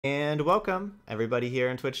And welcome everybody here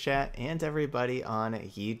in Twitch chat and everybody on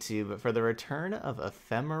YouTube for the return of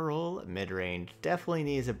Ephemeral Midrange. Definitely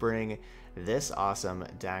need to bring this awesome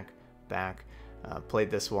deck back. Played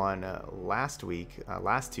this one last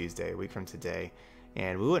Tuesday, a week from today,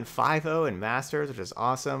 and we went 5-0 in Masters, which is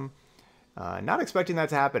awesome. Not expecting that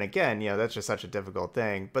to happen again, that's just such a difficult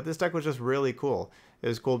thing, but this deck was just really cool. It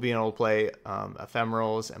was cool being able to play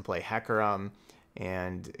Ephemerals and play Hecarim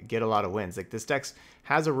and get a lot of wins. Like, this deck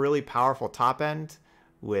has a really powerful top end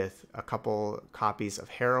with a couple copies of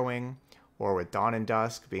Harrowing, or with Dawn and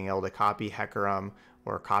Dusk being able to copy Hecarim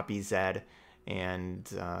or copy Zed, and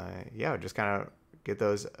yeah, just kind of get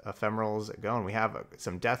those ephemerals going. We have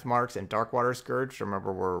some Death Marks and Darkwater Scourge,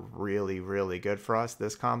 remember, were really good for us,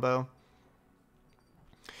 this combo.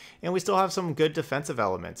 And we still have some good defensive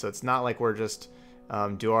elements, so it's not like we're just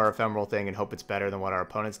do our ephemeral thing and hope it's better than what our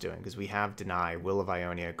opponent's doing, because we have Deny, Will of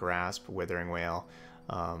Ionia, Grasp, Withering Wail.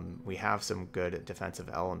 We have some good defensive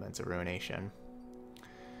elements of Ruination.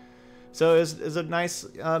 So it's a nice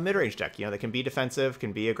mid-range deck, that can be defensive,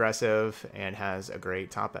 can be aggressive, and has a great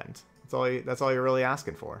top end. That's all you're really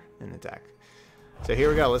asking for in the deck. So here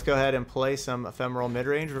we go. Let's go ahead and play some Ephemeral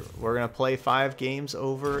Midrange. We're going to play 5 games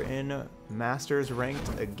over in Masters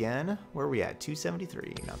Ranked again. Where are we at?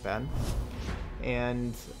 273. Not bad.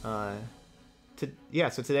 And so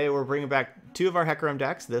today we're bringing back 2 of our Hecarim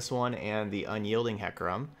decks, this one and the Unyielding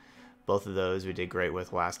Hecarim. Both of those we did great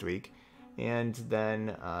with last week. And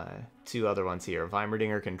then 2 other ones here.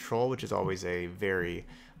 Heimerdinger Control, which is always a very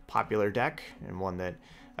popular deck, and one that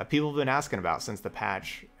people have been asking about since the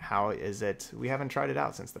patch. How is it? We haven't tried it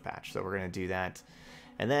out since the patch, so we're going to do that.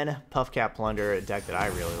 And then Puffcat Plunder, a deck that I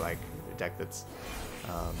really like, a deck that's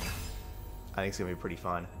I think it's going to be pretty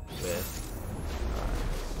fun with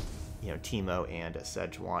Teemo and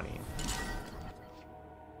Sejuani.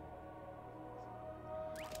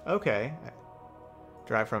 Okay.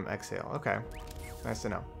 Drive from Exhale. Okay. Nice to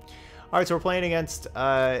know. Alright, so we're playing against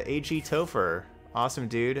AG Topher. Awesome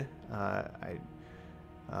dude.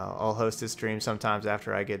 I'll host his stream sometimes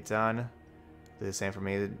after I get done. Do the same for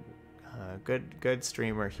me. Good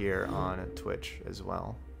streamer here on Twitch as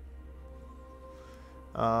well.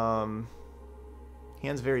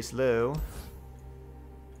 Hand's very slow,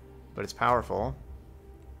 but it's powerful.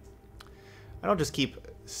 I don't just keep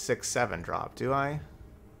 6-7 drop, do I?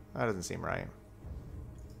 That doesn't seem right.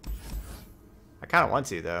 I kind of want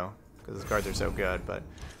to, though, because those cards are so good, but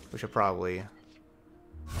we should probably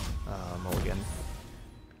mulligan.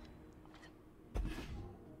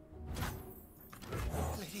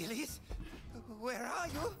 Lady Elise, where are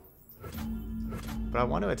you? But I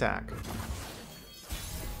want to attack.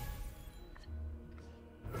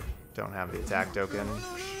 Don't have the attack token.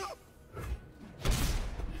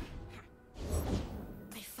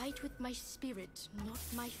 I fight with my spirit, not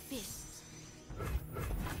my fists.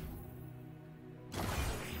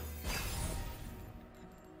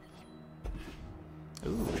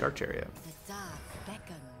 Ooh, Shark Chariot. The dark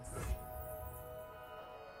beckons.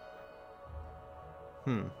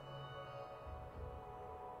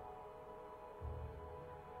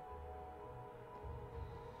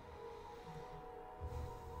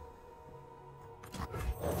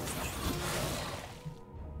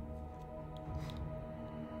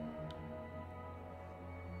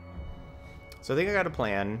 So I think I got a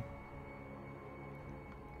plan.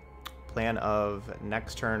 Plan of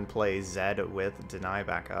next turn play Zed with Deny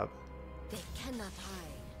backup. They cannot hide.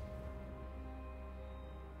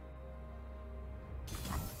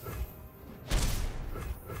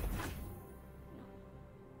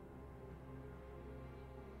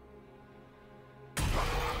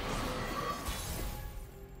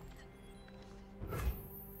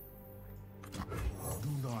 Do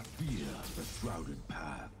not fear the shrouded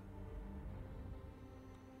path.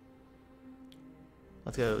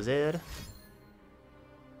 Let's go, Zed.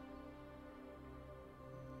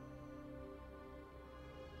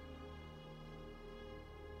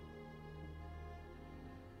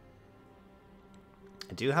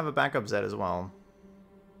 I do have a backup Zed as well.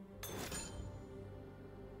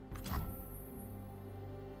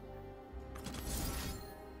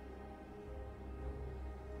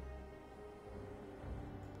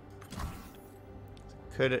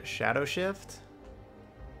 Could Shadow Shift?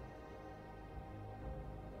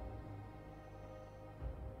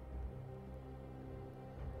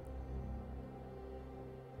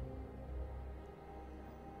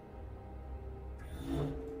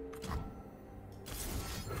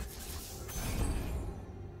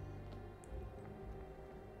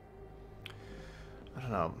 I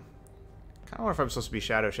don't know. Kind of wonder if I'm supposed to be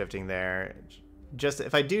Shadow Shifting there. Just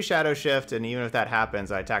if I do Shadow Shift, and even if that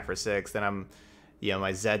happens, I attack for 6, then I'm you know,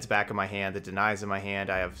 my Zed's back in my hand, the Deny's in my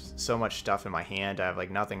hand. I have so much stuff in my hand. I have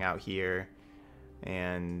like nothing out here.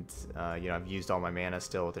 And, you know, I've used all my mana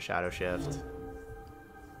still with the Shadow Shift.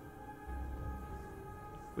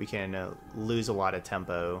 We can lose a lot of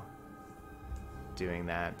tempo doing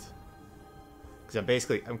that. Because I'm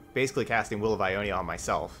basically casting Will of Ionia on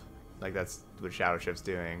myself. Like, that's what Shadow Shift's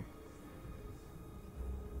doing.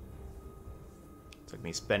 It's like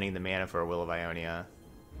me spending the mana for a Will of Ionia.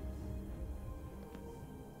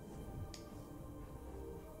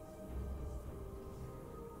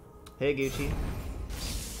 Hey, Gucci.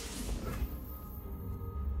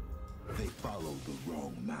 They followed the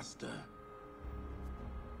wrong master.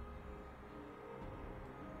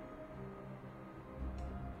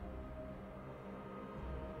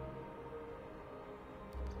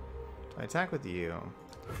 I attack with you.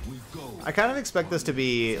 We go. I kind of expect this to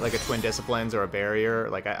be like a Twin Disciplines or a barrier.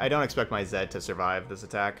 Like, I don't expect my Zed to survive this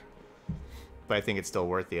attack. But I think it's still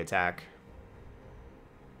worth the attack.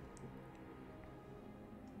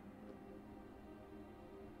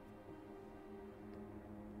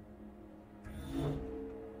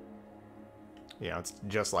 You know, it's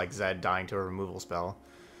just like Zed dying to a removal spell,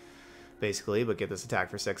 basically, but get this attack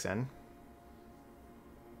for 6 in.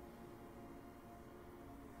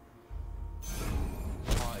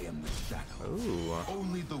 I am the shadow. Ooh.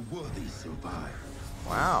 Only the worthy survive.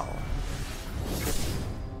 Wow.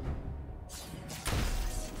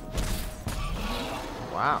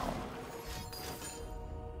 Wow.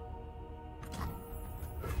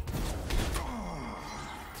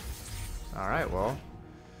 Alright, well.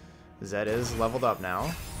 Zed is leveled up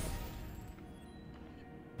now.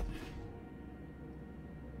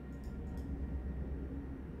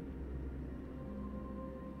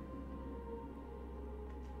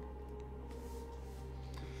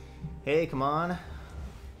 Hey, come on.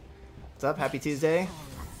 What's up? Happy Tuesday.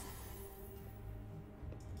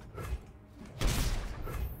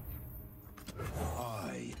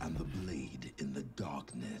 I am the blade in the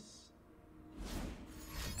darkness.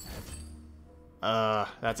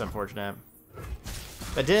 That's unfortunate.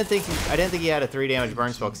 I didn't think he had a 3 damage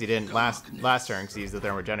burn spell because he didn't last turn because he used the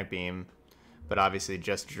thermogenic beam, but obviously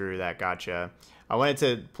just drew that gotcha. I wanted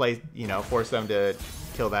to play, you know, force them to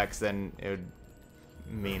kill that because then it would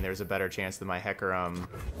mean there's a better chance that my Hecarim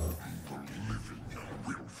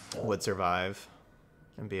would survive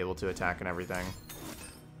and be able to attack and everything.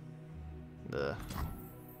 Ugh.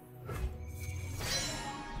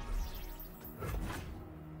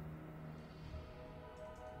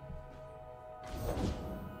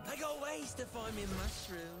 I got ways to find me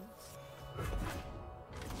mushrooms.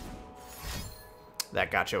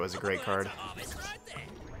 That gotcha was a great card. Right there.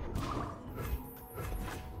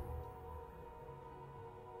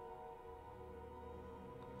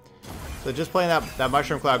 So just playing that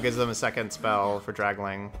Mushroom Cloud gives them a second spell for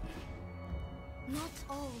Dragling. Not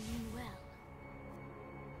all mean well.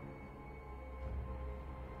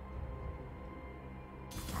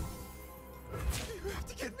 You have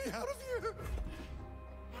to get me out of here.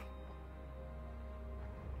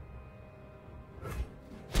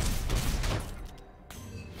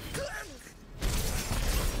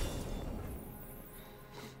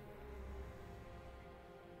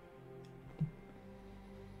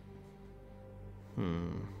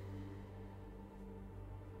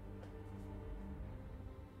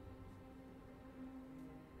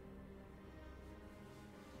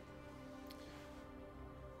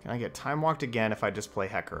 Can I get Time Walked again if I just play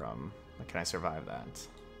Hecarim? Like, can I survive that?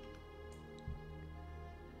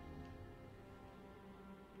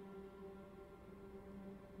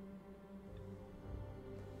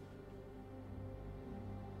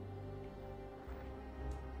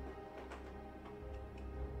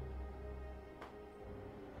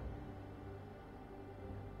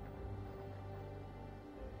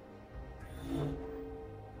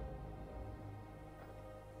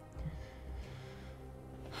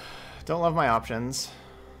 Don't love my options.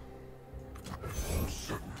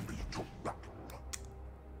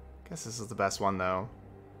 Guess this is the best one, though.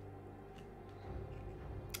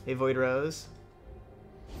 Hey, Void Rose.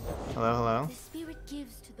 Hello, hello. The spirit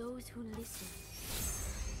gives to those who listen.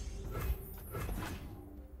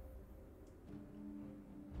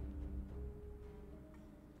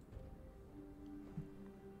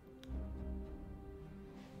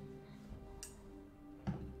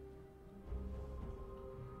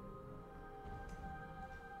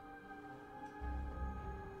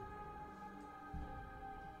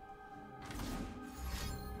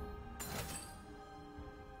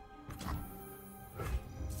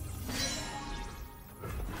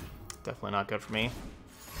 Definitely not good for me.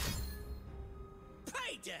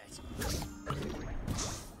 Pay dirt.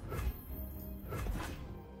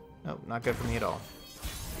 Nope, not good for me at all.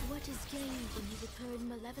 What is gained when you return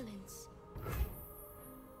malevolence?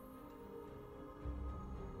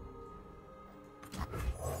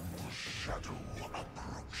 The shadow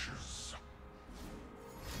approaches.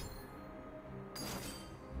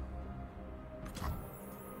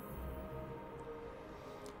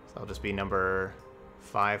 So I'll just be number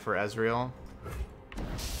 5 for Ezreal.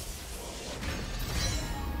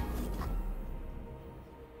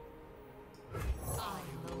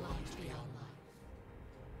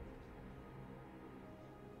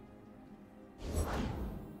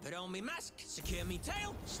 Put on me mask, secure me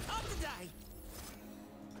tail, start the day.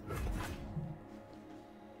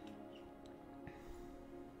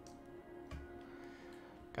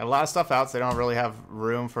 Got a lot of stuff out, so they don't really have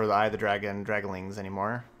room for the Eye of the Dragon Dragonlings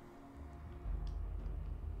anymore.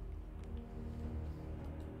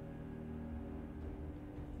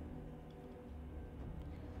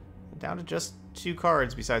 Down to just 2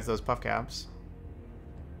 cards besides those puff caps.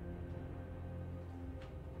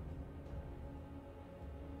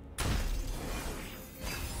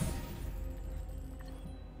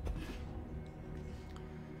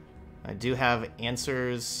 I do have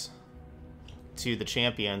answers to the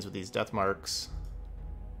champions with these death marks.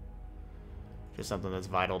 Just something that's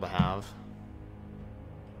vital to have.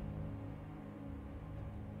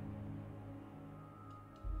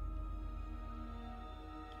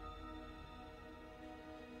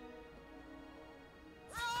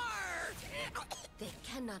 They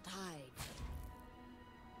cannot hide.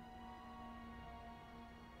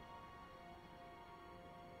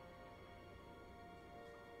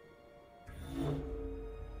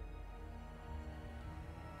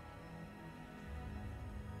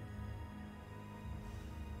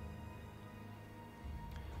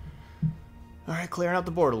 All right, clearing out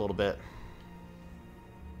the board a little bit.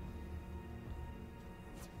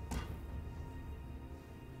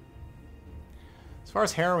 As far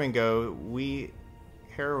as harrowing goes,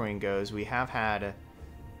 we have had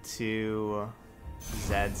 2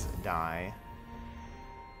 Zeds die.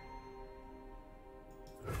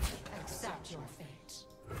 Accept your fate. So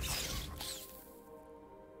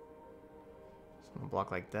I'm gonna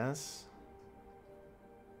block like this.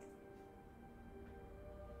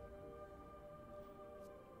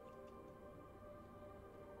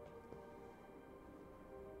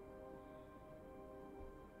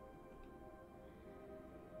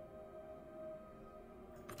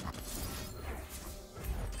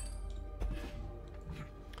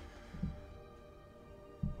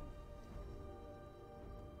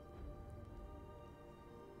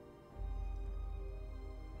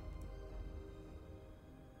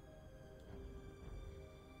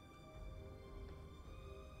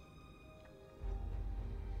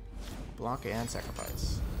 Block and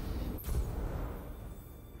sacrifice.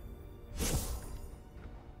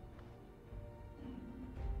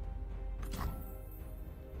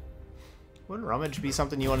 Wouldn't Rummage be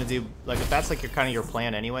something you want to do? Like, if that's like your kind of your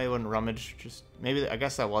plan anyway, wouldn't Rummage just... Maybe, I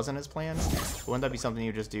guess that wasn't his plan. But wouldn't that be something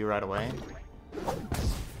you just do right away? So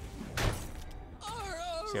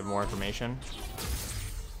you have more information?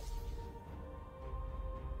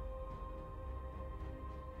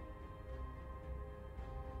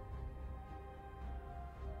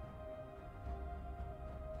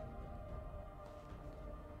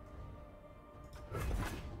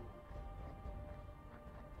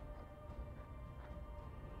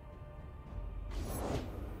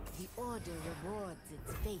 Order rewards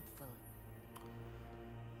its faithful.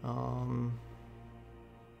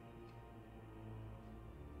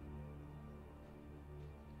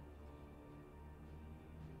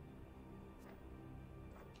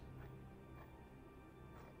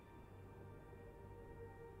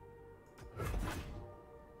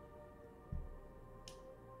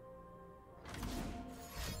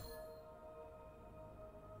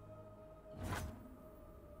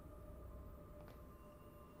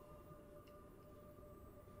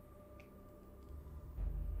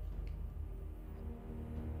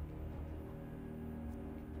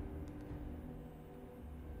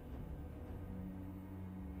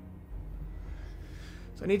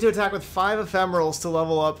 So I need to attack with 5 Ephemerals to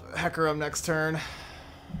level up Hecarim next turn.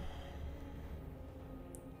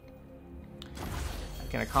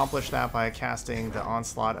 I can accomplish that by casting the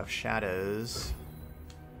Onslaught of Shadows.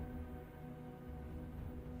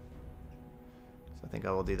 So I think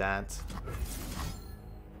I will do that.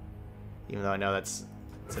 Even though I know it's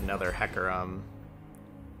another Hecarim.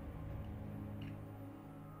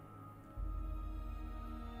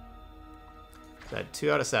 So I had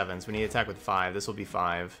 2 out of 7s. We need to attack with 5. This will be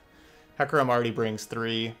 5. Hecarim already brings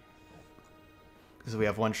 3. Because we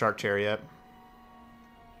have 1 Shark Chariot.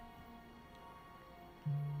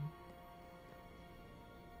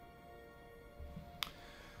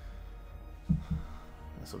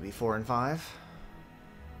 This will be 4 and 5.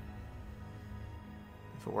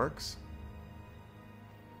 If it works.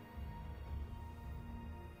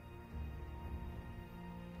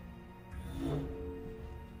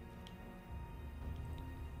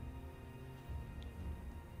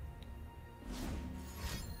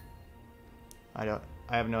 I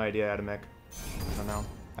have no idea how to mix. I don't know.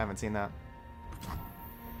 I haven't seen that.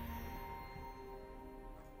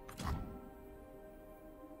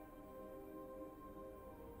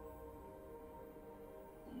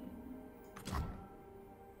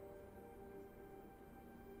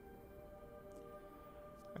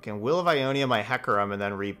 I can Will of Ionia my Hecarim and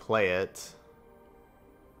then replay it.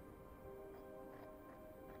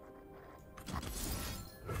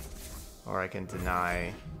 Or I can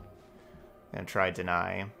deny and try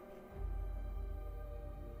deny.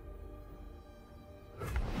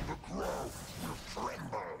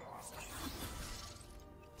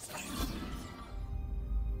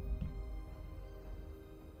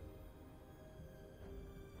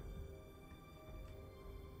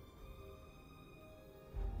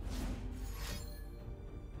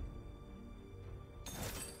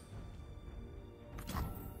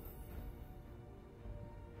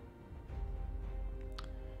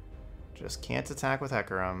 Just can't attack with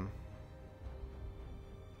Hecarim.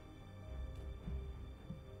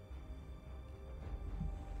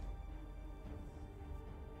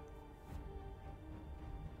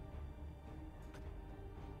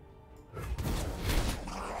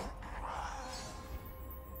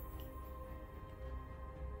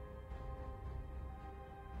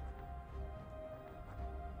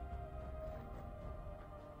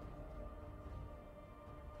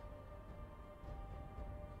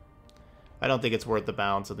 I don't think it's worth the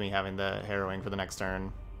bounce with me having the harrowing for the next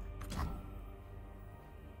turn.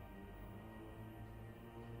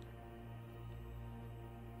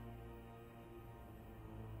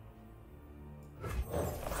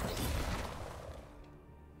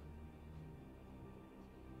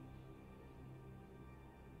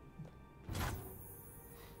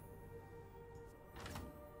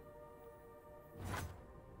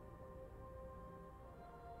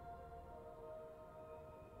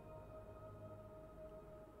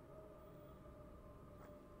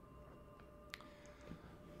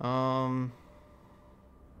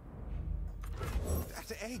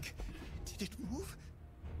 That egg, did it move?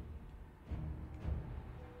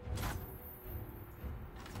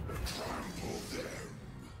 Trample them.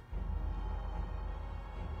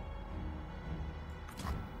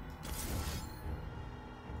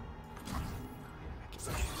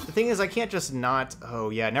 The thing is, I can't just not... Oh,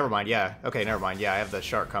 yeah, never mind, yeah. Okay, never mind, yeah, I have the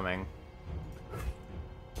shark coming.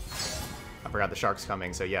 I forgot the shark's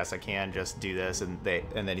coming, so yes, I can just do this, and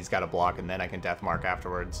then he's got a block, and then I can death mark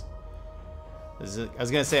afterwards. I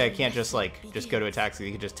was gonna say I can't just go to attack, so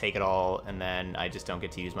you can just take it all, and then I just don't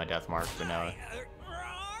get to use my death mark, but no.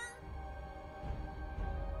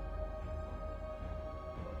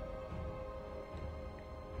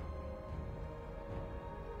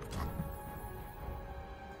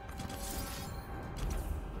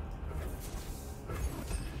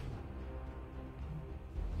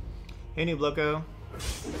 Hey, Noob Loco.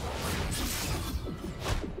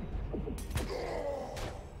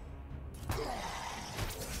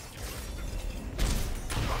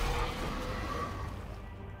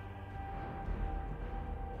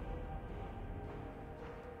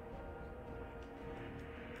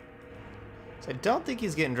 So I don't think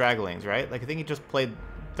he's getting Draglings, right? Like, I think he just played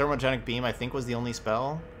Thermogenic Beam, I think was the only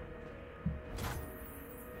spell.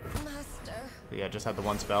 Master. But yeah, just had the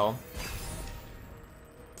one spell.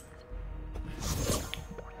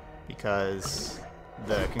 Because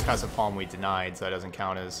the Concussive Palm we denied, so that doesn't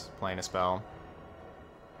count as playing a spell.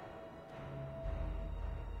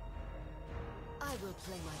 I will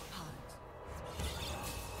play my part.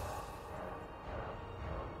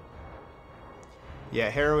 Yeah,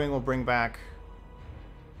 Harrowing will bring back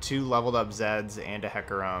 2 leveled up Zeds and a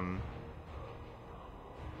Hecarim.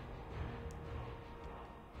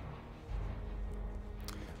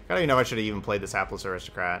 I don't even know if I should have even played this Hapless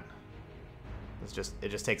Aristocrat. It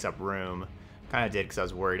just takes up room. Kind of did because I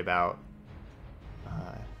was worried about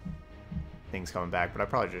things coming back, but I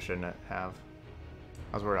probably just shouldn't have.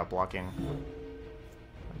 I was worried about blocking. I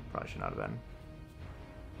probably should not have been.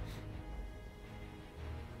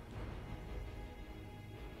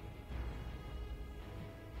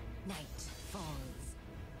 Night falls.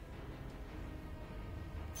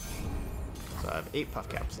 So I have 8 Puff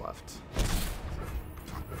Caps left.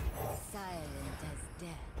 Silent as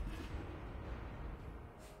death.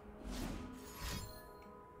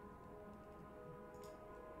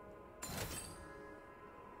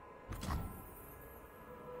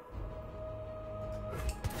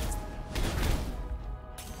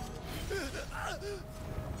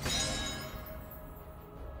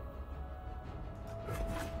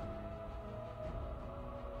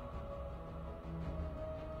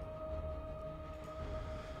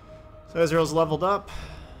 So Ezreal's leveled up.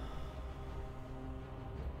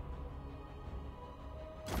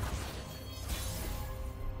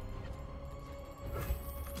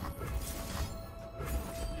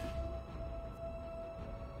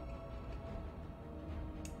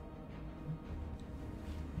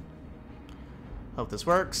 Hope this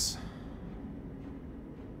works.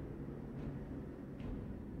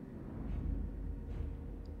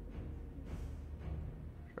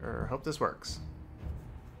 Sure, hope this works.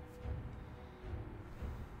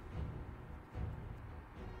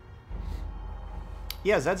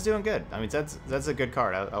 Yeah, Zed's doing good. I mean, Zed's a good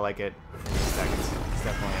card. I like it in this deck. It's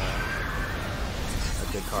definitely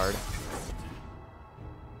a good card.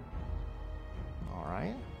 All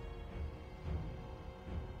right.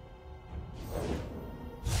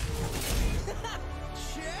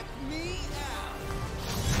 Check me out.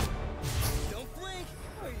 Don't blink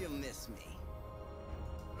or you'll miss me.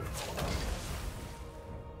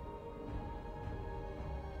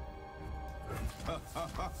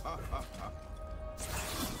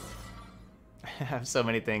 I have so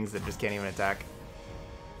many things that just can't even attack.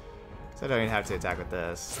 So I don't even have to attack with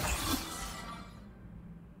this.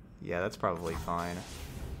 Yeah, that's probably fine.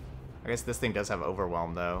 I guess this thing does have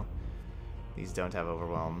Overwhelm, though. These don't have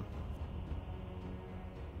Overwhelm.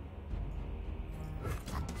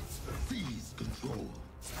 Seize control.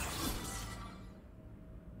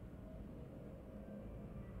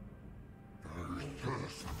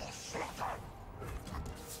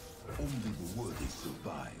 Only the worthy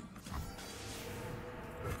survive.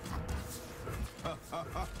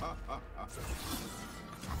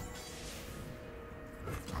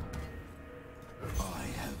 I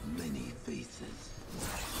have many faces.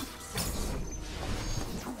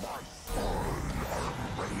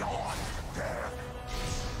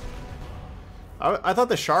 I thought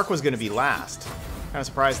the shark was going to be last. Kind of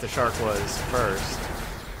surprised the shark was first.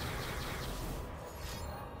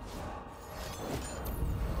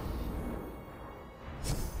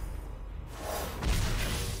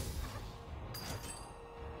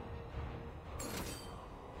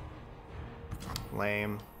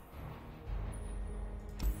 Lame.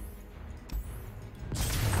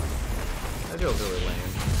 That feels really lame.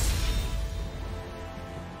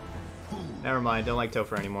 Never mind, don't like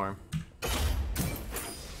Topher anymore.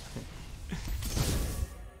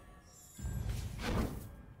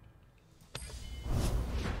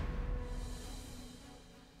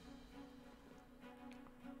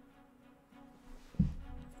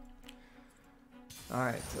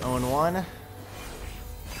 Alright, 0-1.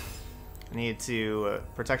 I need to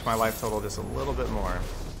protect my life total just a little bit more.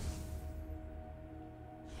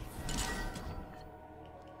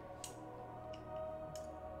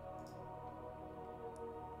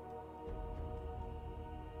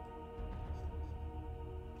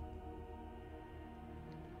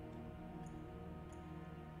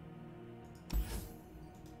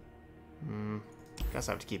 Guess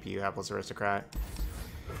I have to keep you, Hapless Aristocrat.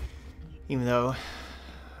 Even though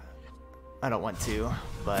I don't want to,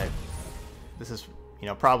 but this is, you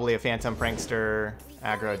know, probably a Phantom Prankster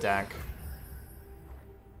aggro deck.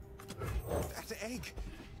 That egg.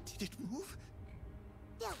 Did it move?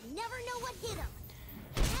 They'll never know what hit them.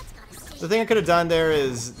 That's gotta stay. The thing I could have done there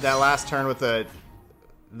is that last turn with the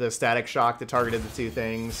static shock that targeted the two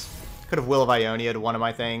things. Could have Will of Ionia to one of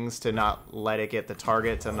my things to not let it get the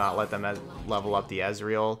target, to not let them level up the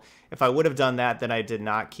Ezreal. If I would have done that, then I did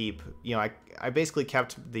not keep, you know, I basically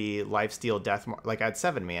kept the Lifesteal Death Mark, like I had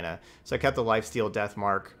 7 mana, so I kept the Lifesteal Death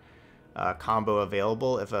Mark combo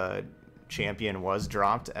available if a champion was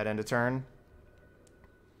dropped at end of turn.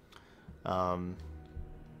 But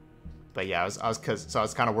yeah, I was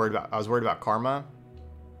kind of worried about karma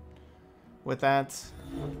with that.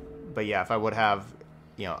 But yeah, if I would have,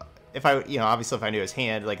 you know, obviously if I knew his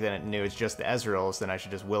hand, like then it knew it's just the Ezreals, then I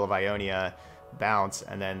should just Will of Ionia, bounce,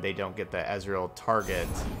 and then they don't get the Ezreal target.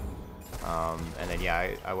 And then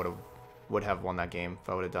yeah, I would have won that game if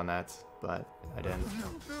I would have done that, but I didn't.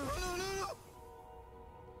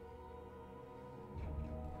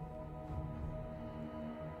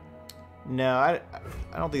 No, I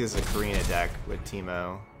don't think this is a Karina deck with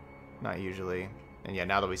Teemo, not usually. And yeah,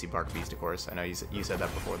 now that we see Bark Beast, of course, I know you said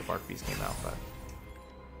that before the Bark Beast came out, but.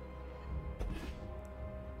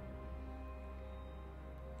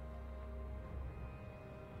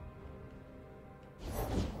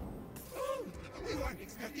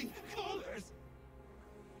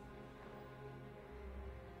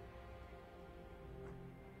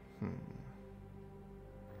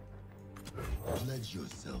 Pledge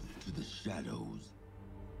yourself to the shadows.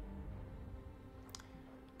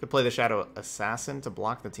 Could play the Shadow Assassin to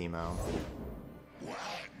block the Teemo.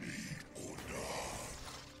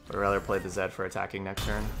 Would rather play the Zed for attacking next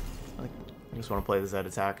turn. I just want to play the Zed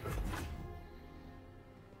attack.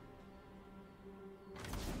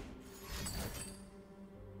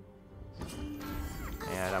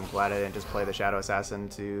 And I'm glad I didn't just play the Shadow Assassin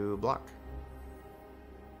to block.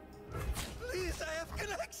 Please, I have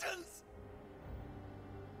connections.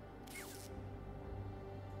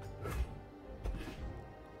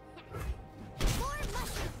 More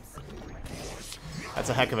mushrooms. That's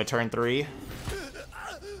a heck of a turn 3.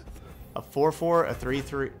 A 4/4, a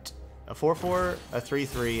 3/3, a 4/4, a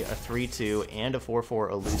 3/3, a 3/2, and a 4/4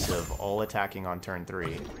 elusive, all attacking on turn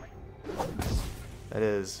 3. That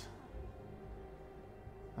is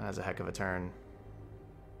a heck of a turn.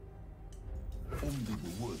 Only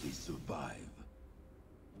the worthy survive.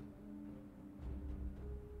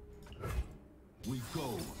 We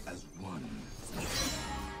go as one.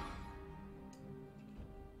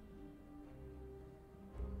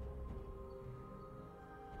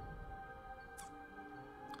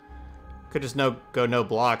 Could just go no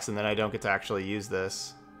blocks, and then I don't get to actually use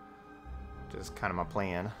this. Which is kind of my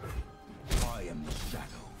plan. I am the shadow.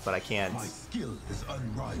 But I can't. My skill is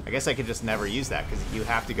unrivaled. I guess I could just never use that, because you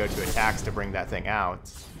have to go to attacks to bring that thing out.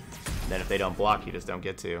 And then if they don't block, you just don't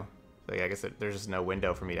get to. So I guess there's just no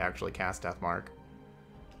window for me to actually cast Death Mark.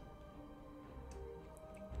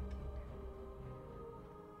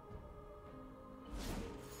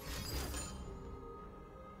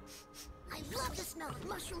 I love the smell of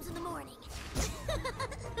mushrooms in the morning.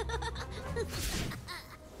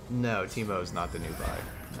 No, Teemo's not the new vibe.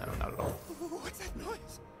 No, not at all. What's that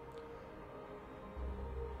noise?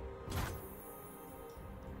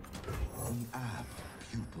 The apt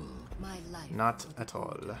pupil. My life. Not at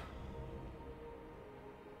all.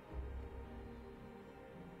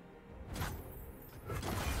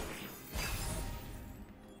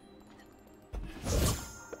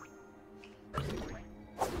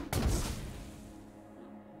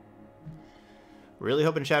 Really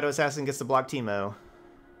hoping Shadow Assassin gets to block Teemo.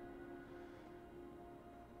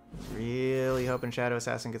 Really hoping Shadow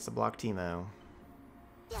Assassin gets to block Teemo.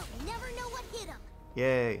 They'll never know what hit them.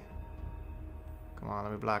 Yay. Come on,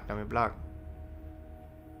 let me block, let me block.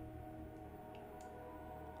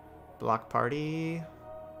 Block party.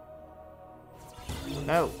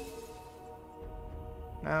 No.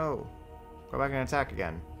 No. Go back and attack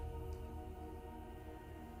again.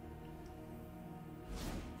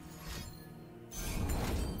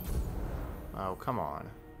 Oh, come on.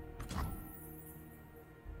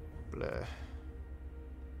 Bleh.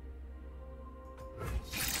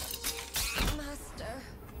 Master.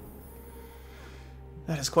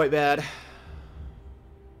 That is quite bad.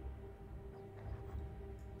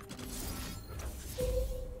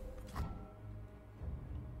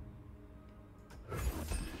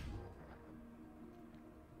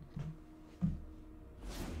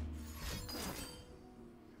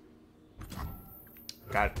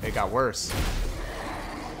 It got worse.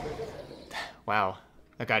 Wow,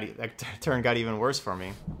 that turn got even worse for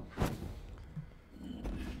me.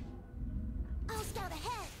 I'll scout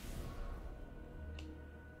ahead.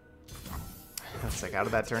 It's like, how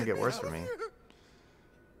did that turn get worse for me?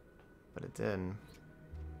 But it did.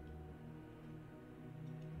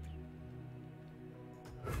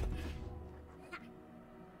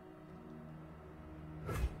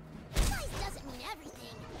 Size doesn't mean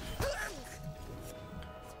everything.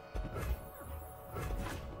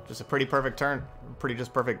 Just a pretty perfect turn,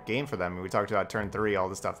 just perfect game for them. We talked about turn 3, all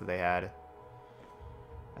the stuff that they had.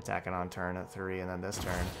 Attacking on turn at 3, and then this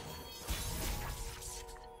turn.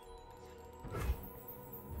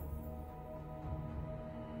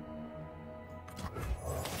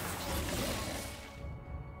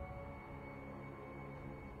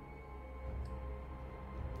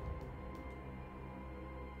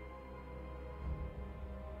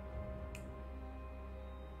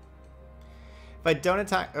 If I don't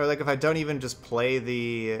attack, or like if I don't even just play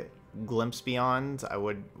the Glimpse Beyond, I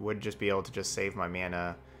would just be able to just save my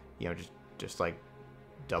mana, you know, just like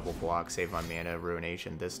double block, save my mana,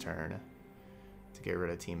 Ruination this turn to get rid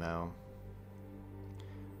of Teemo.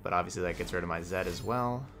 But obviously that gets rid of my Zed as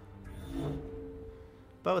well.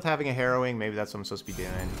 But with having a Harrowing, maybe that's what I'm supposed to be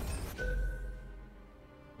doing.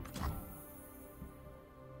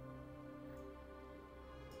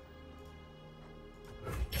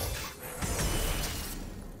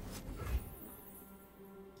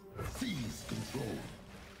 Seize control.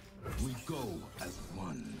 We go as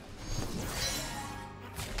one.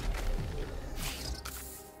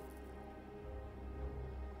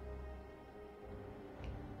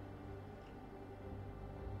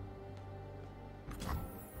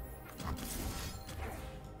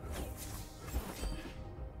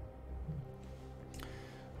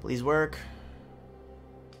 Please work.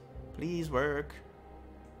 Please work.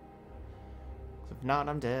 If not,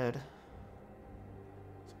 I'm dead.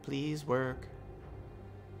 So please work.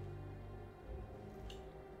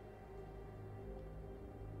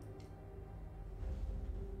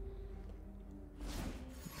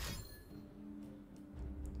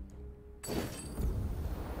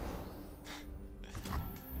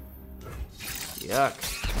 Yuck.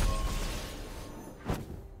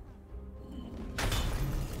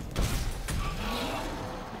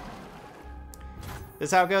 This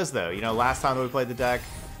is how it goes, though. You know, last time that we played the deck,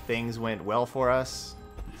 things went well for us.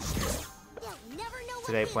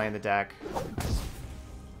 Today, playing the deck,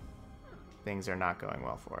 things are not going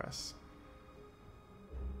well for us.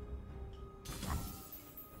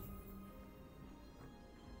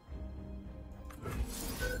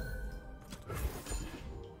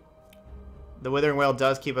 The Withering Wail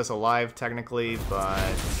does keep us alive, technically, but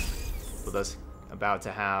with us about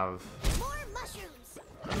to have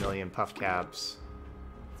a million puff caps,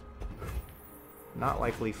 not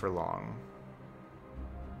likely for long.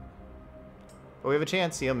 But we have a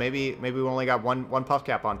chance, you know, maybe we only got one puff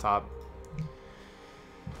cap on top.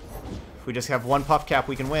 If we just have one puff cap,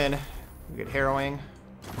 we can win. We get harrowing.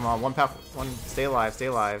 Come on, one, stay alive, stay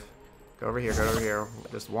alive. Go over here, go over here.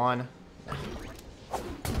 Just one.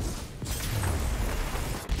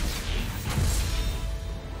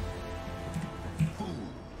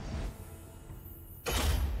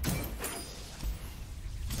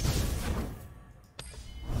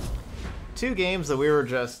 Two games that we were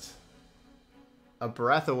just a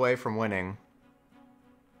breath away from winning.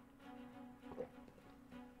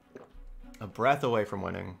 A breath away from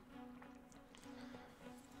winning.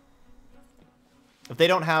 If they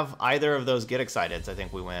don't have either of those get exciteds, I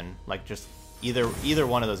think we win. Like, just either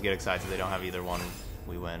one of those get excited. If they don't have either one,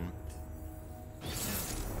 we win.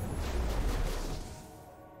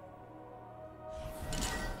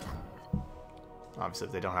 Obviously,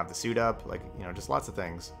 if they don't have the suit up, like, you know, just lots of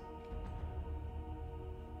things.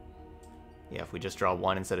 Yeah, if we just draw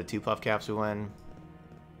one instead of two puff caps, we win.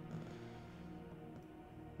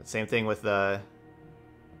 But same thing with the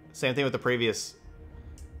previous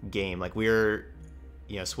game. Like, we were,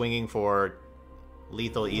 you know, swinging for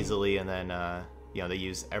lethal easily, and then you know, they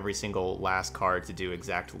use every single last card to do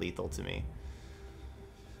exact lethal to me.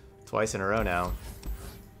 Twice in a row now.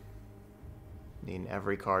 Needing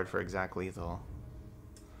every card for exact lethal.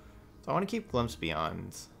 So I want to keep Glimpse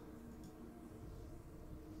Beyond.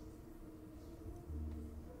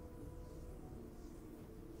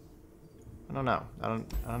 I don't know. I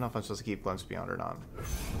don't know if I'm supposed to keep Glimpse Beyond or not.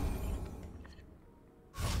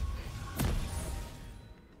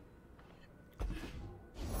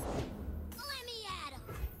 Let me at him.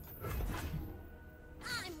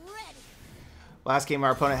 I'm ready. Last game,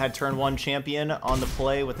 our opponent had turn 1 champion on the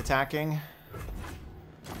play with attacking.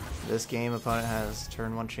 This game, opponent has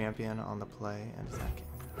turn 1 champion on the play and attacking.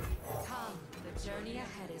 Come, the journey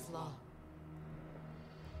ahead is long.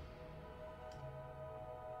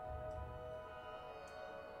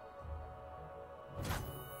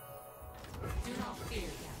 Do not fear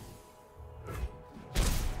death.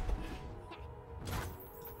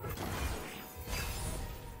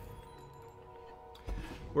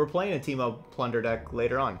 We're playing a Teemo Plunder deck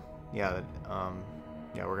later on. Yeah,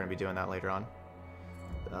 yeah, we're gonna be doing that later on.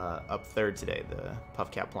 Up third today, the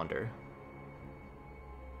Puff Cap Plunder.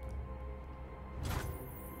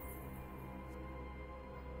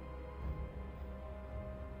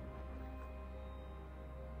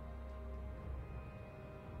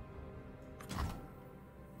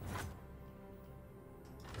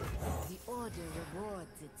 The order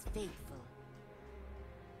rewards its faithful.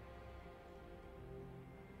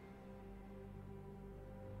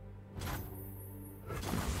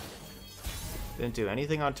 Didn't do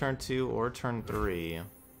anything on turn 2 or turn 3.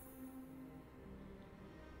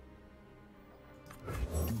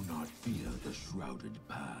 Do not fear the shrouded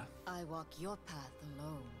path. I walk your path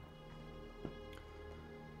alone. I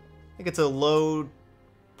think it's a low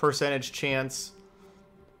percentage chance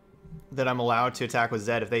that I'm allowed to attack with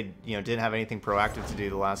Zed if they, you know, didn't have anything proactive to do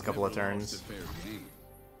the last couple of turns. Fair game,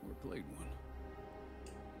 or played one.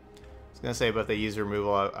 I was gonna say, but if they use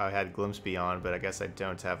removal, I had Glimpse Beyond, but I guess I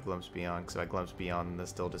don't have Glimpse Beyond, because if I Glimpse Beyond, this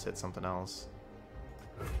still just hit something else.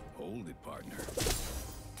 Hold it, partner.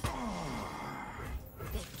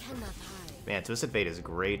 They cannot hide. Man, Twisted Fate is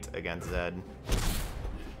great against Zed.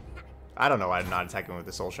 I don't know why I'm not attacking with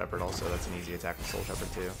the Soul Shepherd also. That's an easy attack with Soul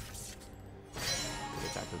Shepherd too.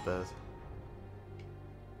 Good attack with both.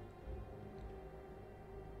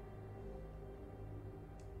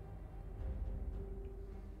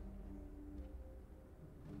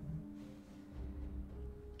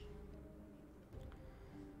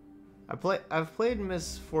 I've played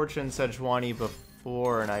Misfortune Sejuani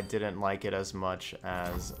before, and I didn't like it as much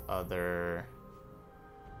as other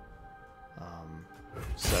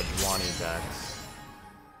Sejuani decks.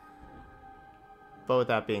 But with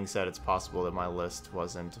that being said, it's possible that my list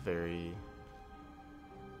wasn't very...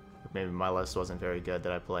 Maybe my list wasn't very good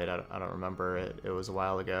that I played. I don't remember it. It was a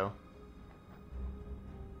while ago.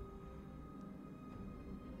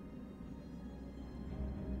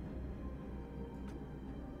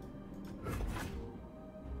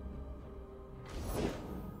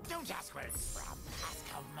 Don't ask where it's from. Ask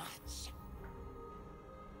how much.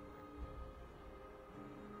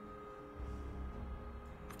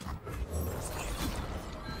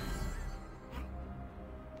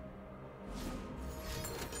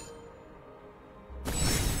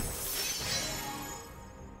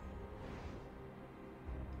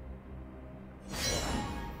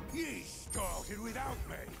 Ye started without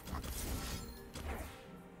me.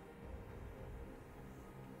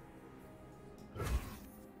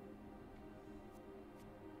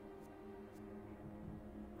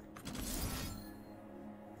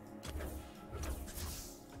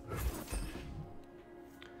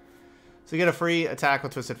 So you get a free attack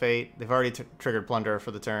with Twisted Fate. They've already triggered Plunder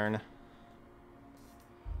for the turn.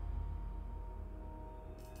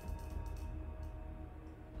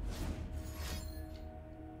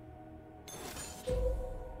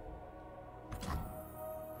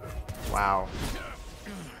 Wow.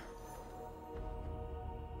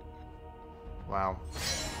 Wow.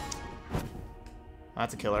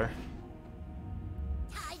 That's a killer.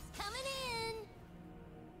 Tide's coming in.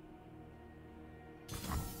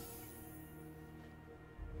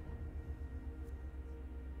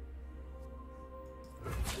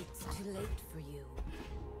 It's too late for you.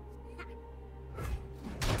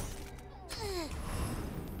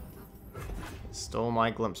 Stole my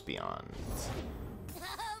Glimpse Beyond.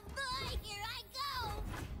 Oh boy, here I go.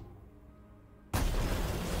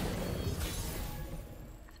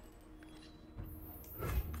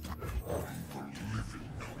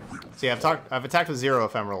 See, I've attacked with 0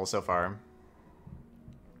 Ephemeral so far.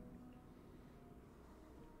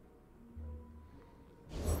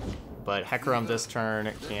 But Hecarim this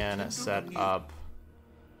turn can set up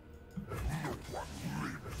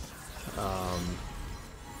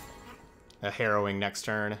a Harrowing next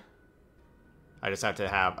turn. I just have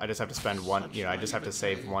to spend one, I just have to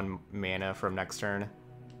save 1 mana from next turn.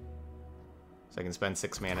 So I can spend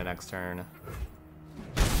 6 mana next turn.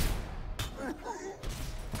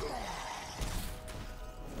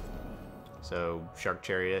 So Shark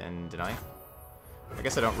Chariot and deny. I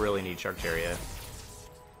guess I don't really need Shark Chariot.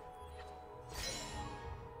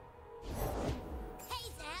 Hey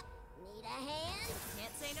Zap, need a hand?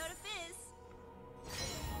 Can't say no to Fizz.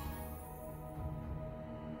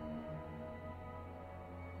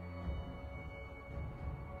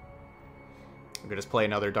 I could just play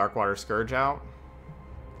another Darkwater Scourge out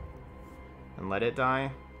and let it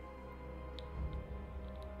die.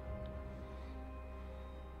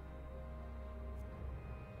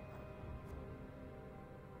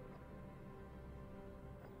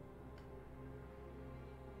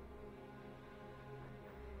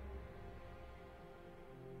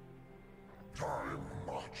 Time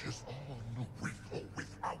marches on with or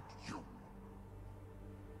without you.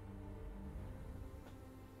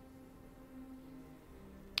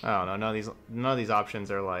 Oh no, none of these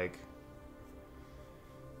options are like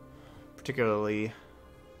particularly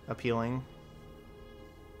appealing.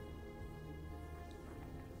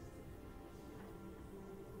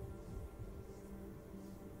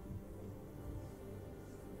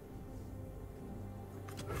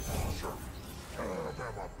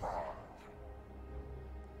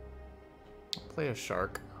 Play a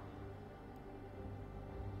shark.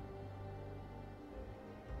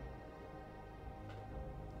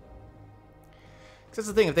 That's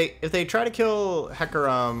the thing. If they try to kill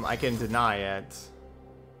Hecarim, I can deny it.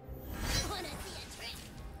 Wanna see a trick?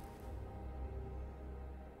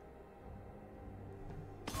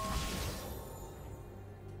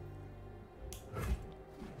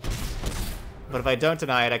 But if I don't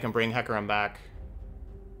deny it, I can bring Hecarim back.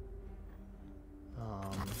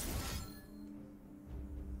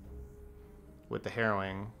 With the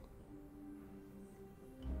Harrowing.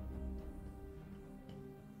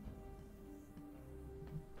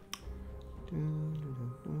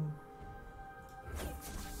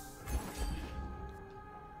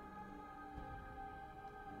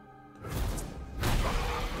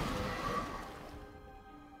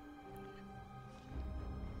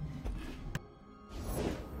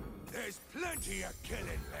 There's plenty of killing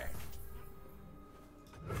left.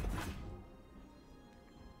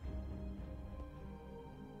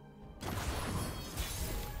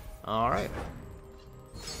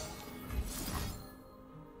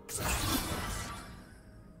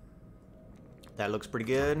 That looks pretty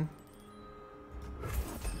good.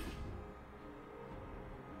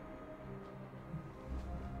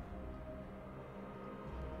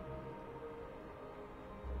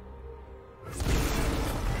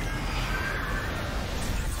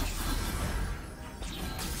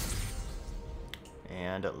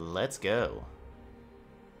 And let's go.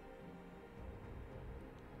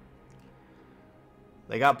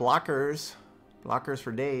 They got blockers. Blockers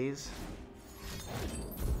for days.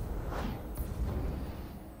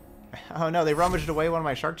 Oh no, they rummaged away one of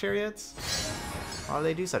my shark chariots? Why would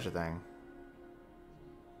they do such a thing?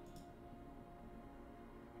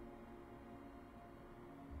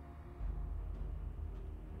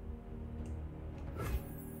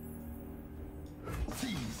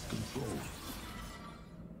 Seize control.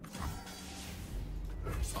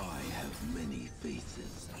 I have many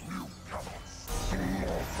faces. You cannot slaughter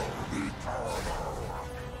eternal.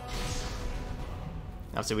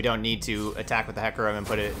 Obviously, we don't need to attack with the Hecarim and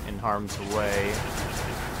put it in harm's way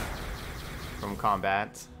from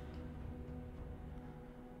combat.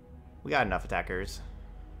 We got enough attackers.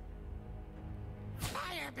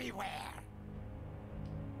 Fire beware!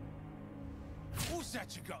 What's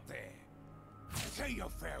that you got there? Say your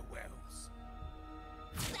farewells.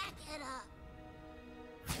 Back it up.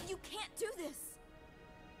 You can't do this.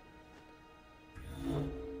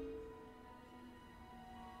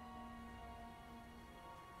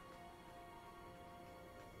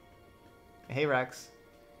 Hey Rex.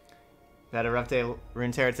 Had a rough day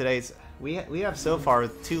Runeterra today. We have so far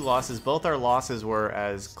 2 losses. Both our losses were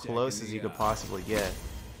as close as you could possibly get.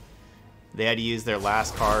 They had to use their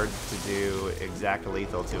last card to do exact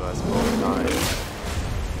lethal to us both times.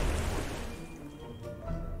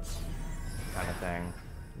 Kind of thing.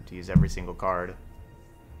 To use every single card.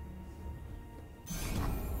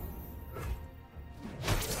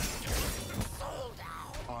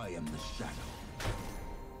 I am the shadow.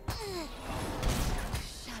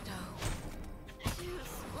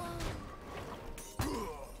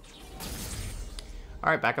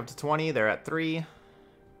 Alright, back up to 20. They're at 3.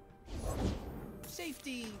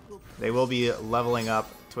 Safety will... They will be leveling up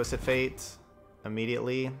Twisted Fate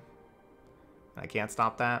immediately. I can't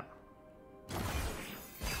stop that.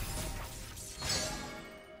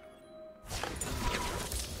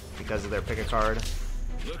 Because of their pick a card.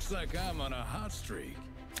 Looks like I'm on a hot streak.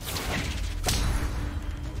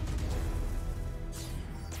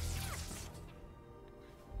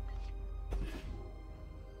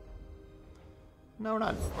 No,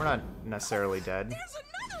 we're not necessarily dead. There's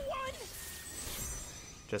another one!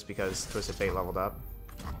 Just because Twisted Fate leveled up.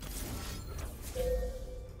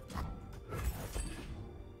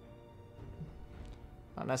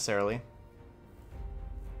 Not necessarily.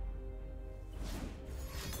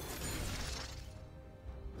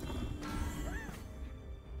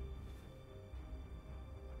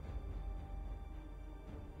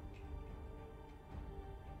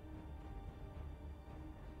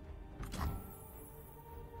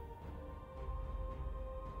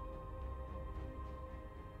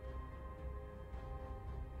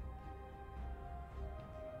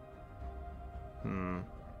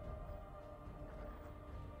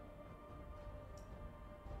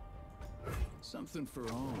 Something for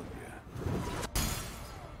all of you.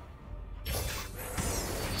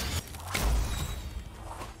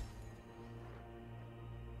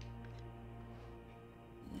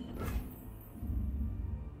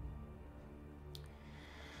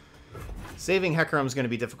 Saving Hecarim is going to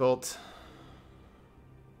be difficult.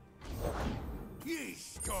 You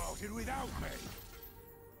started without me.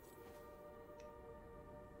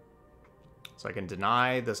 So I can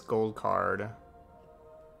deny this gold card.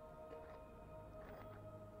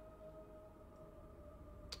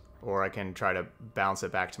 Or I can try to bounce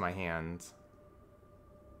it back to my hand.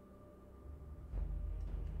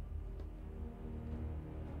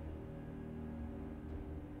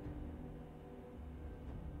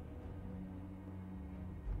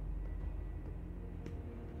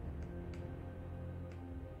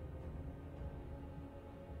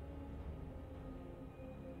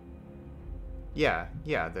 Yeah,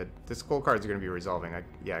 the skull cards are going to be resolving. I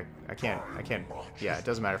can't, yeah, it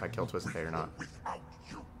doesn't matter if I kill Twisted Fate or not. Without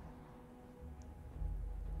you.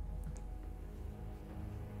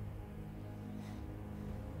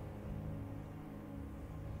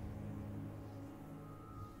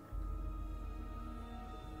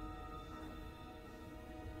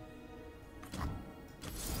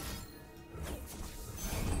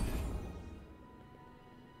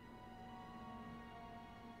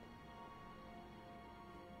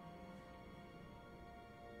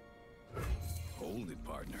 Hold it,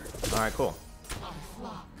 partner. Alright, cool.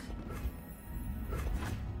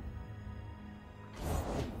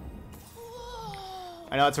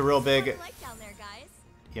 I know it's a real big, Like down there, guys.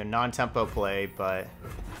 non-tempo play, but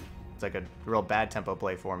it's like a real bad tempo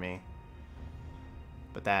play for me.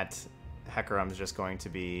 But that Hecarim's just going to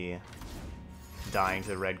be dying to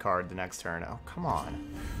the red card the next turn. Oh, come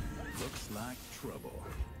on. Looks like trouble.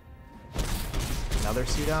 Another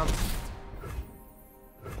suit up?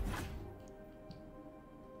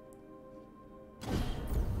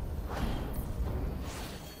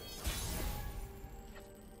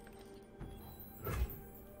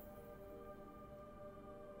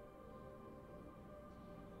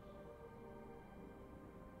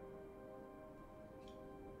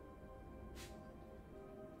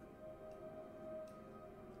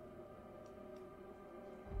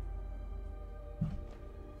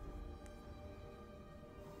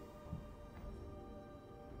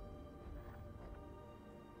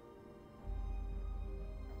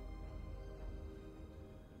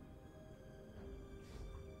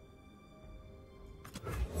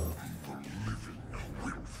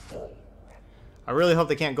 I really hope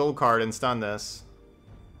they can't gold card and stun this.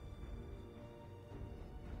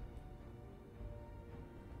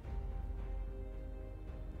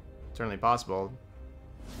 Certainly possible.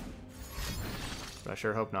 But I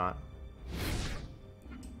sure hope not.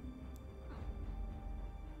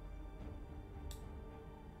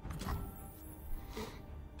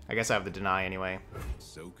 I guess I have the deny anyway.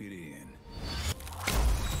 Soak it in.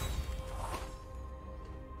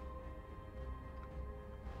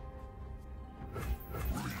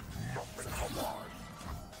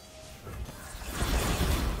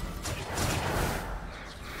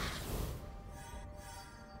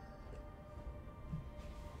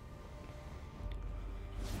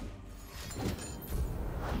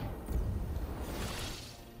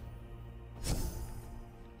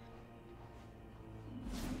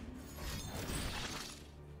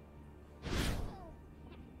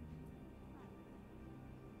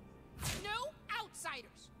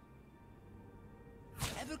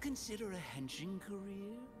 Ever consider a henching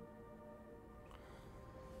career?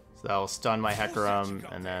 So that will stun my Hecarim,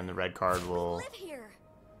 and then the red card will Live here.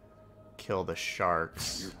 kill the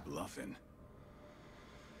sharks. You're bluffing.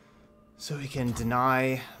 So we can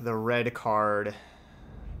deny the red card.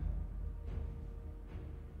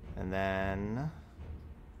 And then...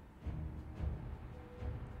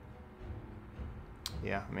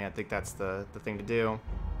 yeah, I mean, I think that's the thing to do.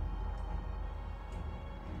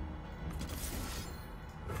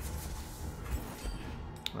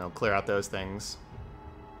 We'll clear out those things.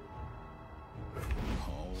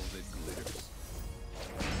 All that glitters.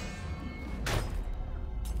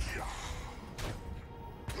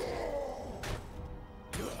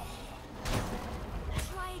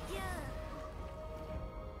 Try again.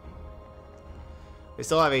 They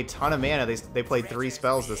still have a ton of mana. They played 3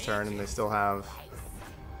 spells this turn, and they still have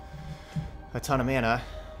a ton of mana.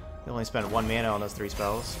 They only spent 1 mana on those 3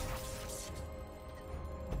 spells.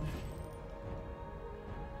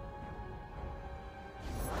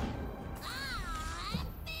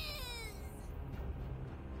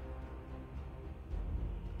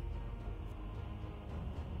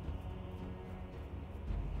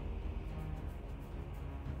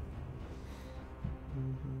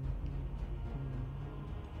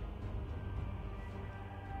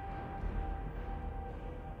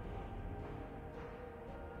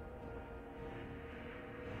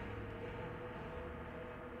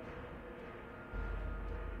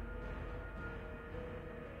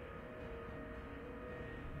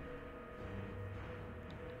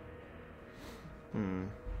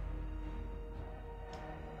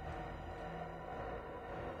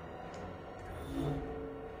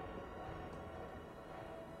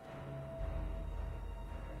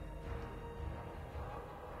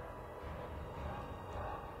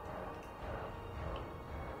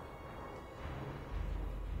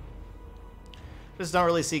 Just don't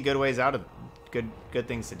really see good ways out of good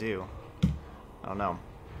things to do. I don't know.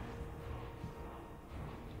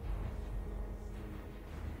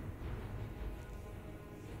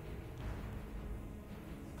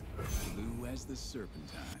 Blue as the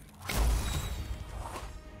serpentine.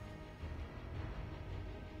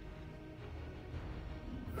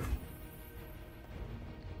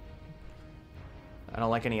 I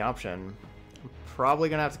don't like any option. I'm probably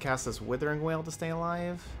gonna have to cast this Withering Wail to stay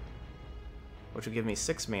alive, which would give me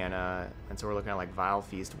 6 mana, and so we're looking at like Vile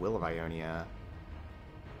Feast, Will of Ionia.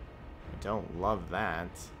 I don't love that.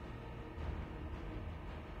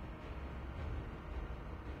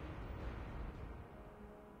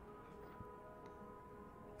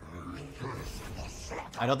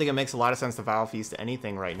 I don't think it makes a lot of sense to Vile Feast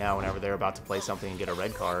anything right now whenever they're about to play something and get a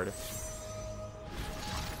red card.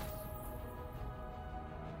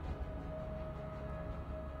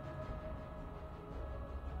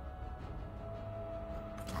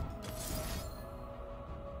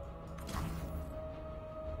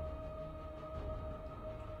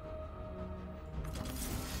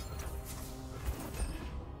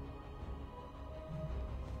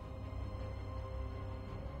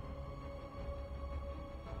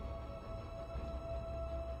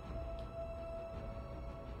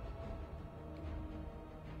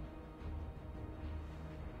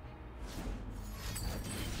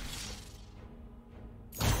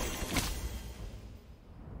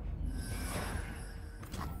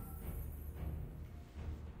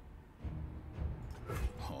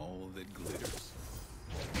 all that glitters.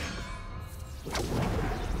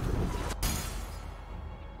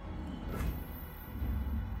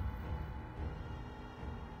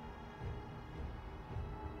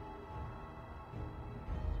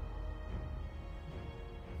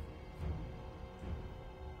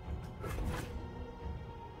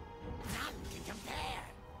 None can compare.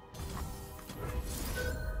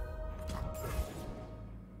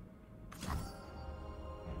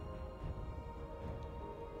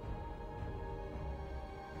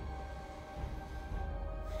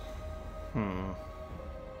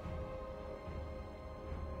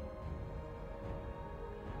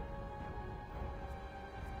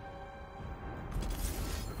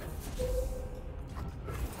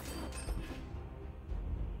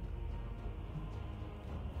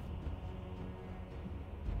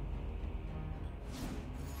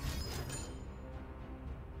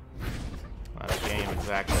 Last game,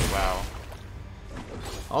 exactly. Wow.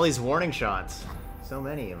 All these warning shots. So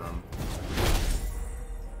many of them.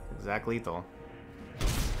 Exact lethal.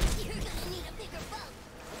 You're gonna need a bigger boat.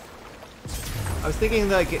 I was thinking,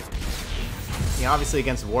 like, you know, obviously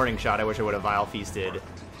against warning shot, I wish I would have Vile Feasted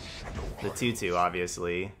the 2/2,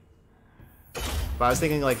 obviously. But I was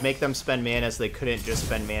thinking, like, make them spend mana so they couldn't just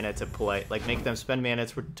spend mana to play. Like, make them spend mana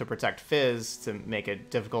to protect Fizz to make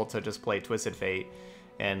it difficult to just play Twisted Fate,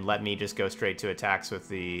 and let me just go straight to attacks with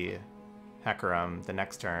the Hecarim the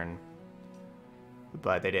next turn.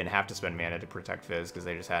 But they didn't have to spend mana to protect Fizz because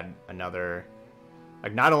they just had another...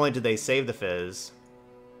 Like, not only did they save the Fizz,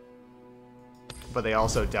 but they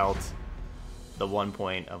also dealt the 1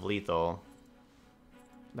 point of lethal.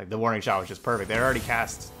 Like, the warning shot was just perfect. They already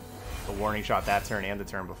cast a warning shot that turn and the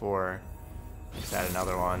turn before. Just had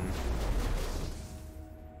another one.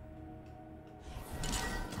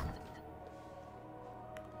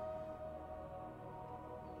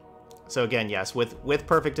 So again, yes, with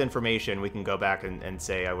perfect information, we can go back and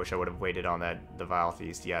say, I wish I would have waited on the Vile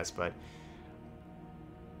Feast, yes, but...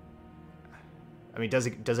 I mean, does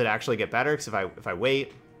it actually get better? Because if I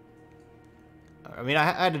wait... I mean, I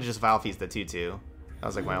had to just Vile Feast the 2/2. That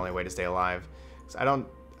was like my only way to stay alive. So I don't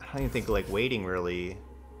even think like waiting really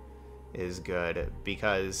is good,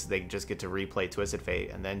 because they just get to replay Twisted Fate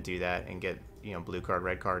and then do that and get, you know, blue card,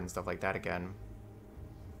 red card, and stuff like that again.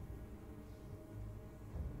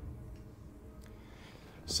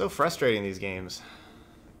 So frustrating, these games.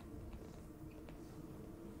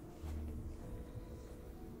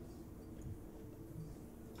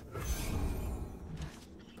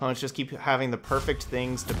 Opponents just keep having the perfect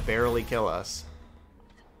things to barely kill us.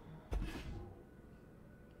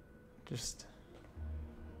 Just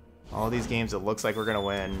all these games, it looks like we're gonna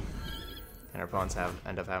win, and our opponents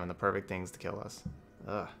end up having the perfect things to kill us.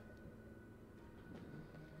 Ugh.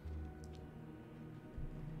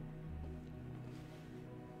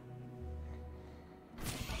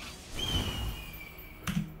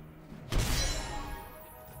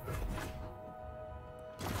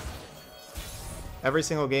 Every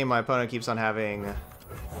single game, my opponent keeps on having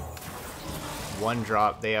one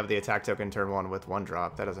drop. They have the attack token turn 1 with 1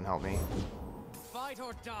 drop. That doesn't help me. Fight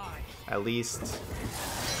or die. At least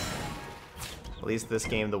this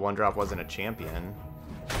game, the 1 drop wasn't a champion.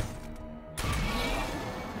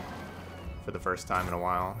 For the first time in a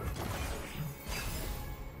while.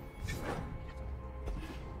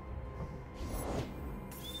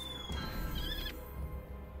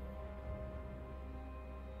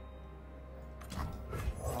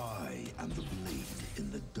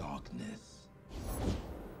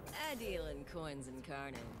 I deal in coins and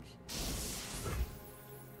carnage.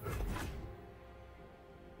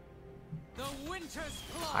 The winter's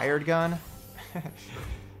claw. Hired gun?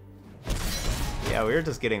 Yeah, we were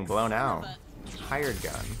just getting blown out. Hired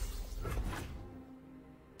gun.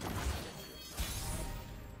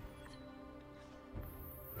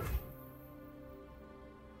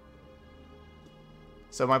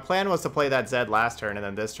 So my plan was to play that Zed last turn, and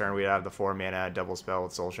then this turn we'd have the 4 mana double spell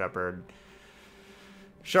with Soul Shepherd.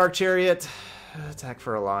 Shark Chariot. Attack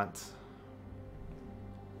for a lot.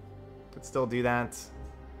 Could still do that.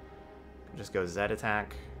 Could just go Zed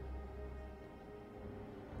attack.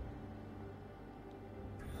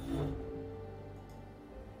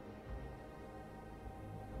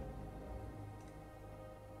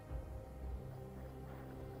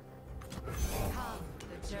 Come,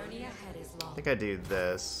 the journey ahead is long. I think I do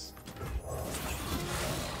this.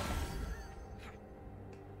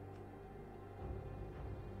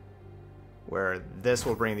 Where this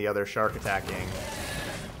will bring the other shark attacking.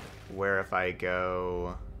 Where if I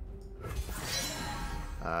go...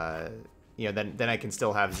 you know, then I can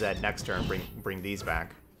still have Zed next turn bring these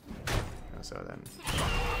back. So then...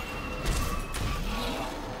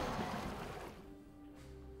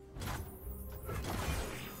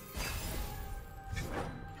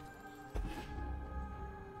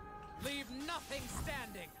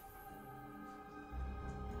 standing.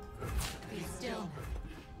 Be still.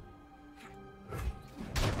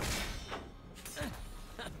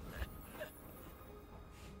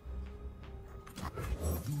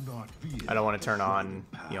 Do not fear. I don't want to turn on,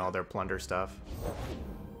 you know, all their plunder stuff.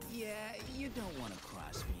 Yeah, you don't want to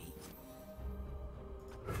cross me.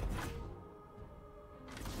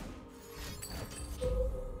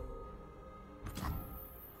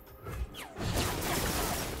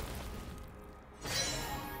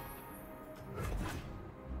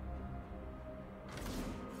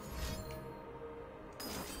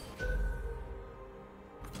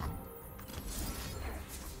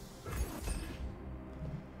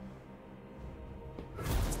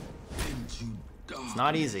 It's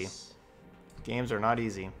not easy. Games are not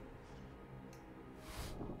easy.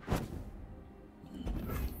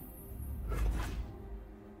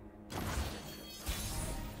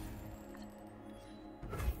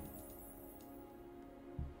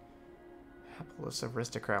 Hapless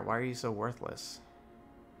aristocrat, why are you so worthless?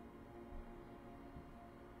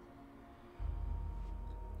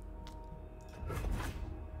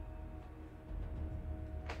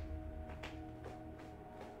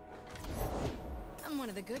 I'm one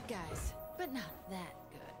of the good guys, but not that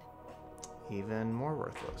good. Even more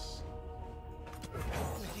worthless.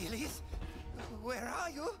 Lady Elise, where are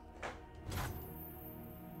you?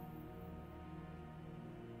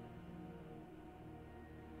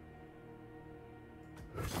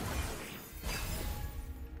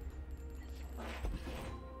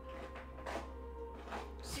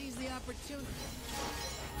 Seize the opportunity.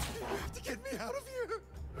 You have to get me out of here.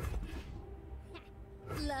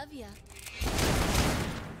 Love ya.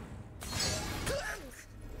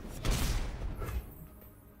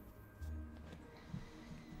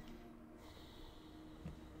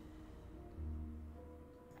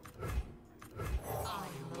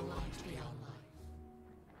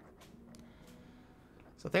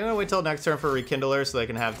 So I think I'm gonna wait till next turn for Rekindler so they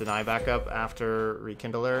can have Deny backup after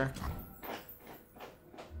Rekindler.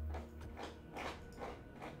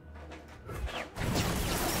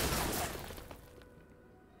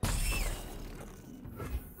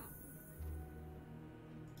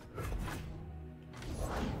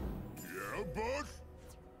 Yeah, bud.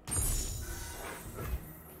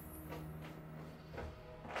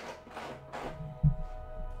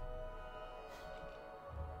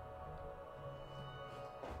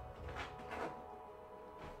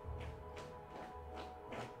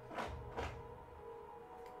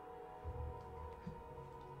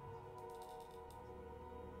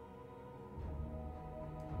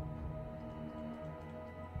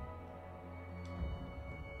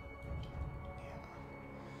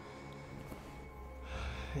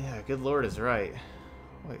 Yeah, good lord is right.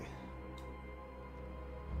 Wait.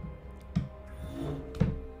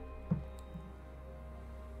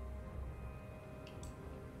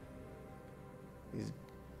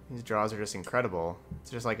 These draws are just incredible. It's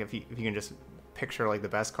just like if you can just picture like the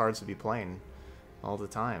best cards to be playing all the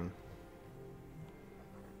time.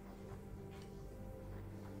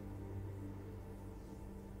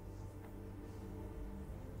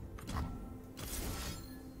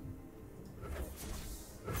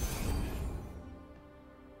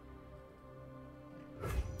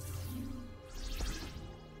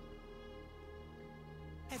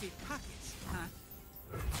 Heavy pockets, huh?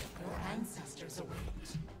 Your ancestors await.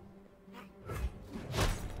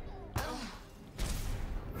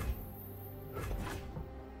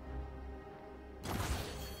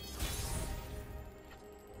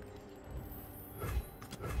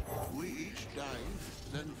 We each died,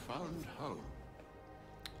 then found home.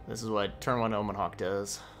 This is what turn 1 Omen Hawk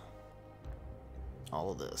does.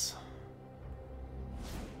 All of this.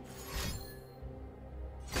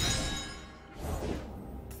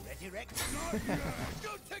 Resurrect.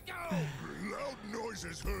 Good to go. Loud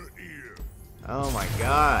noises hurt ear. Oh my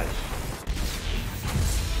gosh.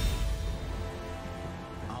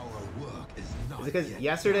 Our work is not It's because yet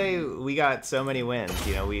yesterday we got so many wins.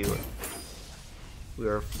 You know, we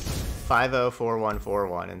were 5-0, 4-1,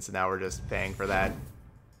 4-1, and so now we're just paying for that.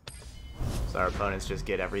 So our opponents just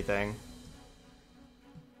get everything.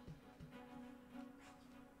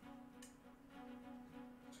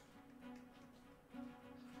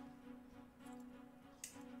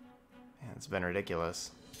 Man, it's been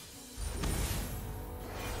ridiculous.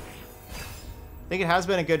 I think it has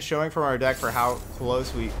been a good showing from our deck for how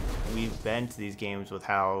close we've been to these games with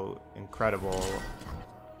how incredible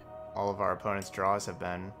all of our opponents' draws have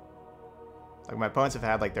been. Like my opponents have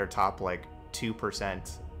had like their top like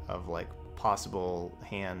 2% of like possible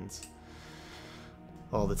hands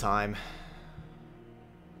all the time.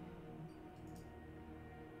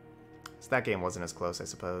 that game wasn't as close, I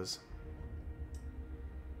suppose.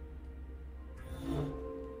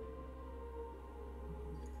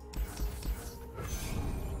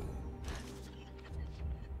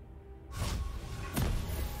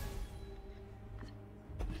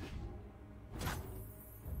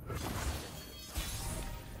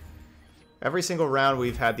 Every single round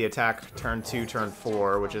we've had the attack turn 2, turn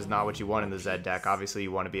 4, which is not what you want in the Zed deck. Obviously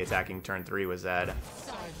you want to be attacking turn 3 with Zed.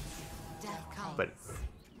 But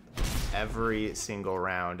every single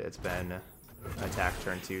round it's been attack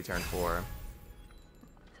turn 2, turn 4.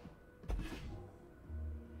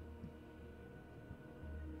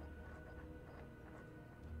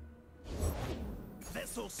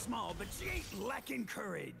 Vessel small, but she ain't lacking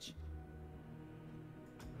courage.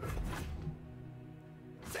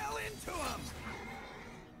 Sell into him!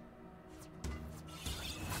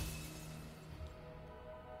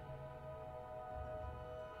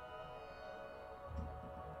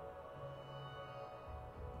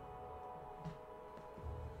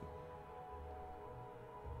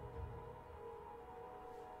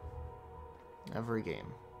 Every game.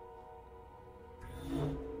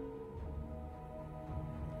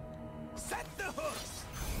 Set the hooks!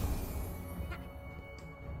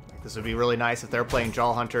 This would be really nice if they're playing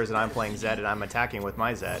Jaw Hunters and I'm playing Zed and I'm attacking with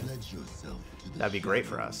my Zed. That'd be great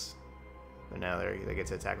for us. But now they get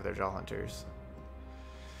to attack with their Jaw Hunters.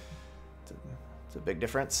 It's a big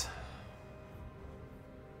difference.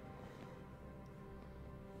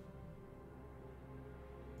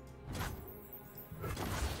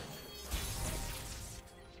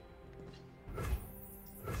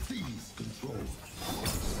 Seize control.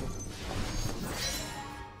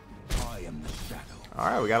 I am the shadow.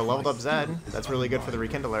 Alright, we got a leveled up Zed. That's really good for the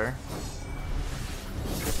Rekindler.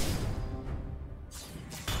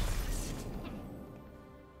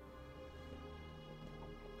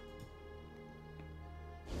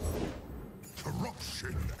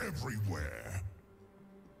 Corruption everywhere.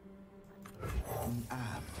 An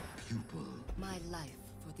apt pupil. My life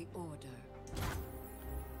for the Order.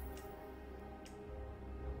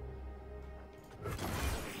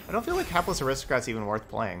 I don't feel like Hapless Aristocrat's even worth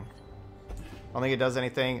playing. I don't think it does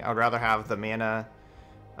anything. I would rather have the mana,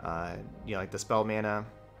 you know, like the spell mana.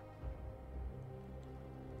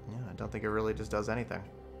 Yeah, I don't think it really just does anything.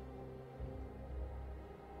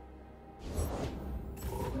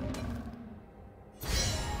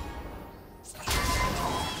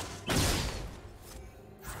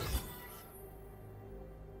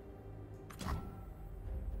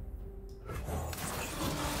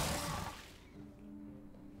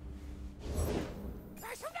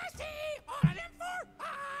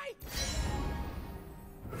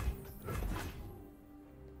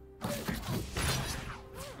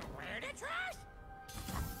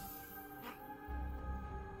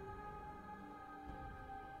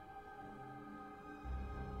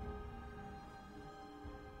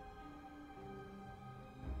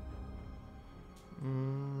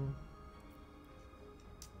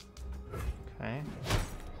 Okay.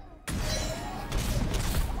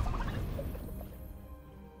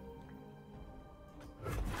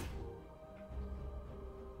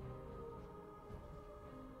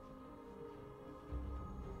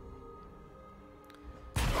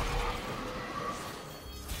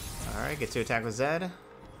 Alright, get to attack with Zed.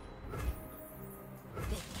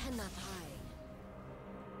 They cannot hide.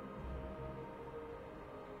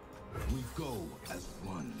 We go as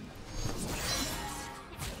one.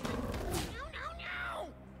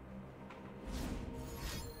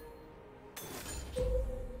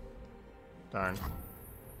 Darn.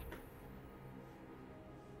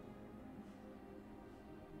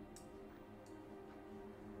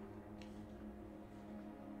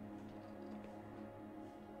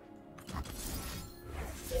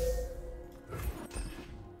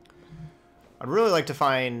 I'd really like to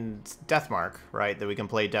find Deathmark, right? That we can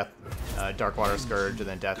play Darkwater Scourge and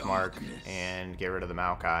then Deathmark and get rid of the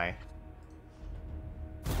Maokai.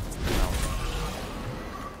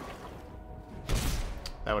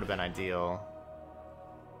 That would have been ideal.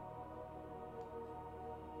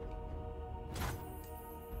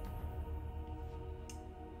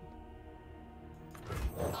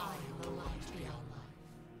 I am the light beyond life.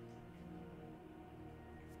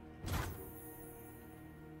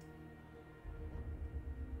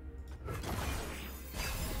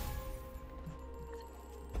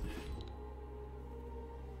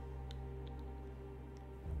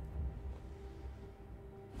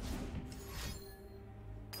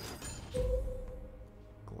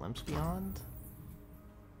 Glimpse Beyond?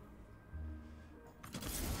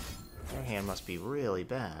 Their hand must be really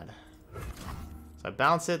bad. So I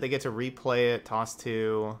bounce it, they get to replay it, toss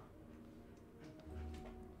 2.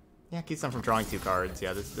 Yeah, keeps them from drawing 2 cards.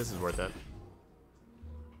 Yeah, this is worth it.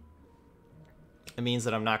 It means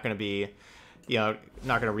that I'm not going to be, you know,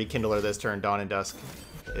 not going to Rekindler this turn, Dawn and Dusk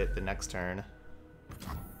it the next turn.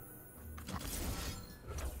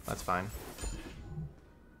 That's fine.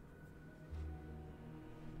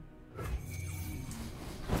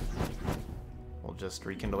 We'll just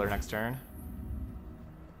Rekindler next turn.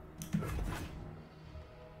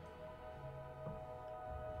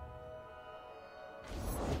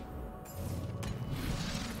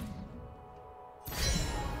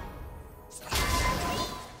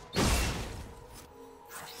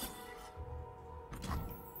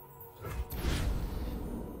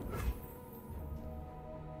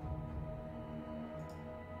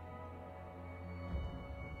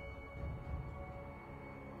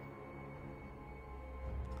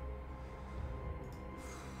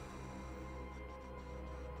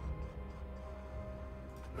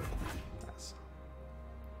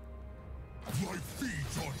 Life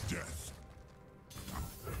feeds on death.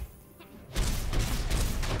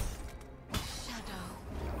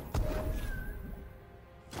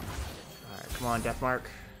 Alright, come on, Deathmark.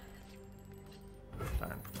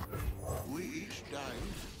 Darn. We each died,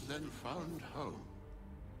 then found home.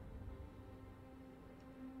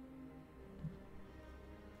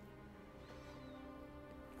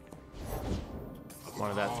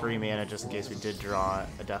 One of that 3 mana just in case we did draw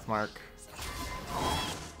a Deathmark.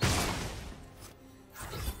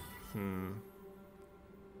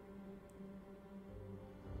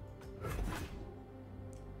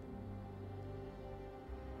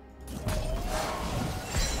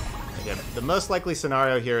 Again, the most likely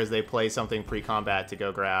scenario here is they play something pre-combat to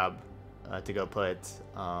go grab, to go put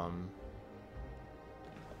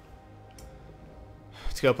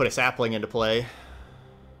a sapling into play.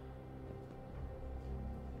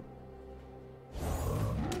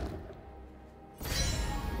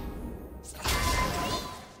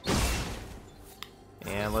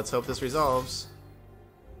 And let's hope this resolves.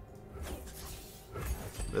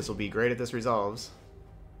 This will be great if this resolves.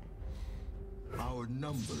 Our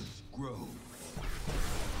numbers grow.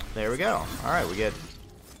 There we go. Alright, we get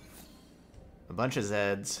a bunch of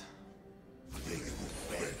Zeds.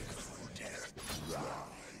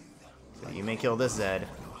 So you may kill this Zed.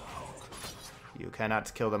 You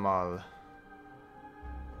cannot kill them all.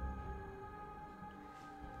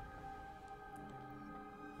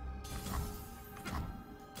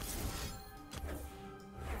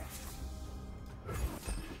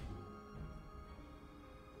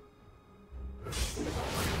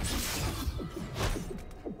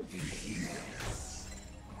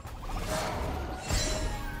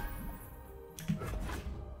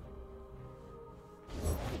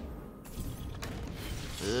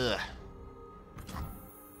 Ugh.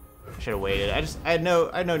 I should have waited. I had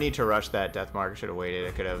no need to rush that Deathmark. I should have waited.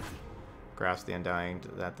 I could have grasped the Undying to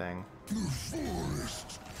that thing.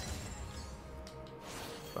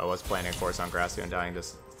 But I was planning, of course, on Grasp the Undying to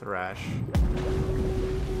Thrash.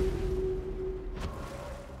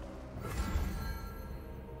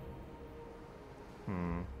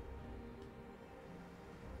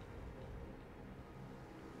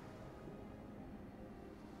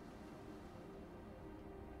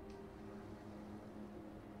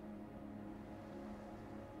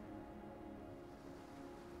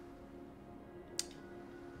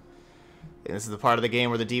 This is the part of the game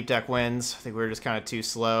where the deep deck wins. I think we were just kind of too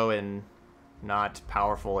slow and not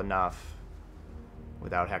powerful enough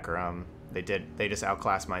without Hecarim. They just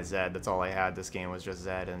outclassed my Zed. That's all I had. This game was just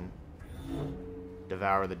Zed and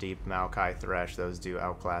Devour the Deep, Maokai, Thresh. Those do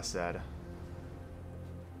outclass Zed.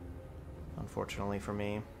 Unfortunately for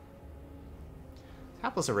me.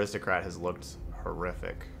 Hapless Aristocrat has looked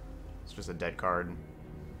horrific. It's just a dead card.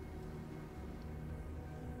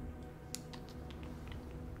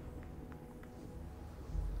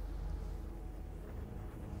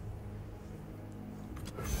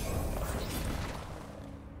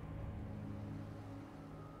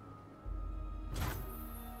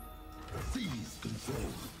 Seize control.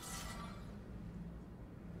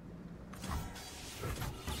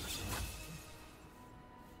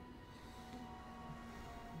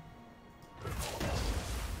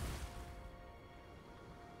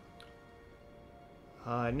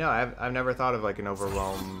 No, I've never thought of like an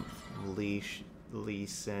Overwhelm Lee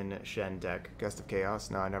Sin Shen deck. Gust of Chaos.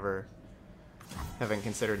 No, haven't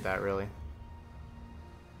considered that really.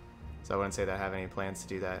 So I wouldn't say that I have any plans to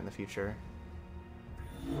do that in the future.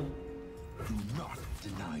 Do not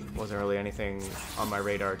deny me. Wasn't really anything on my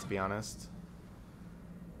radar, to be honest.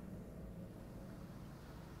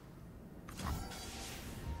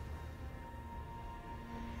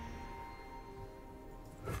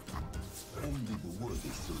 Only the worthy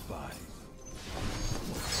survive.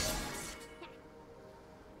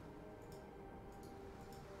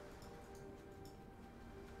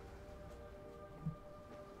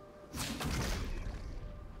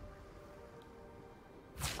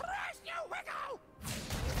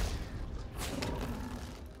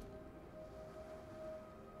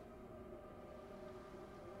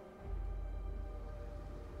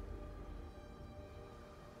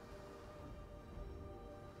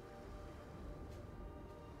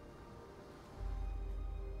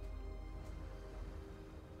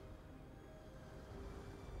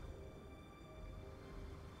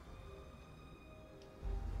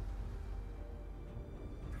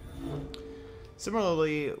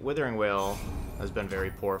 Similarly, Withering Wail has been very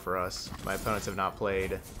poor for us. My opponents have not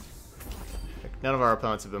played... Like, none of our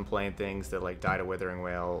opponents have been playing things that like die to Withering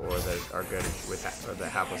Wail or that are good with or the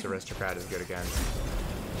Hapless Aristocrat is good against.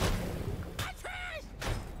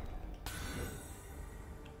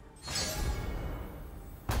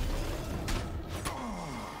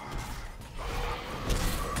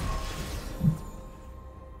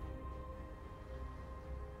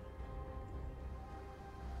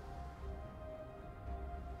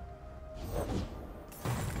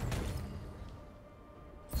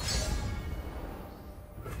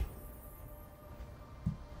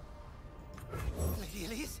 Lady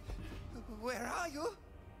Elise, where are you?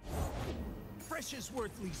 Fresh is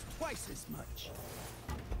worth at least twice as much.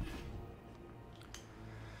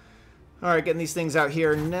 Alright, getting these things out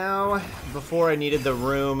here now. Before I needed the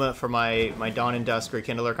room for my Dawn and Dusk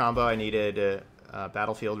Rekindler combo, I needed a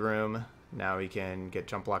Battlefield room. Now we can get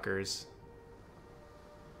jump blockers.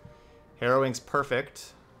 Harrowing's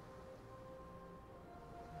perfect.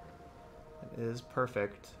 It is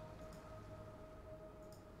perfect.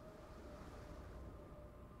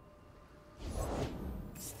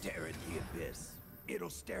 Stare at the abyss. It'll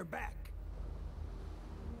stare back.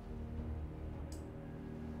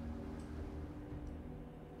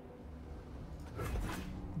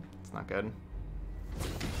 It's not good.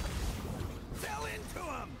 Fell into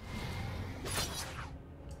him.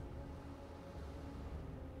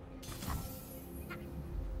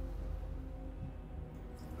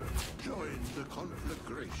 Join the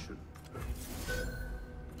conflagration.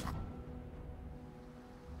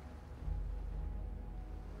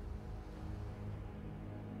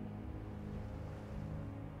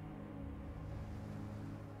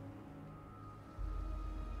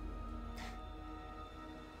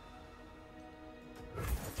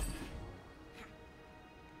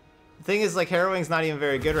 The thing is, like, Harrowing's not even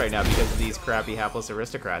very good right now because of these crappy Hapless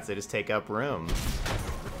Aristocrats. They just take up room.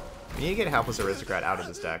 We need to get Hapless Aristocrat out of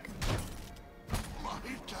this deck. My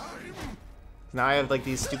time. Now I have, like,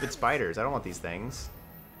 these stupid spiders. I don't want these things.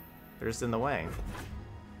 They're just in the way.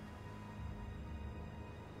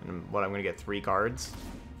 And what, I'm gonna get 3 cards?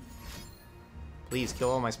 Please, kill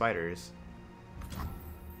all my spiders.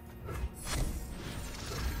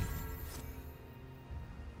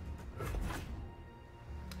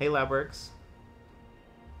 Hey, Labworks.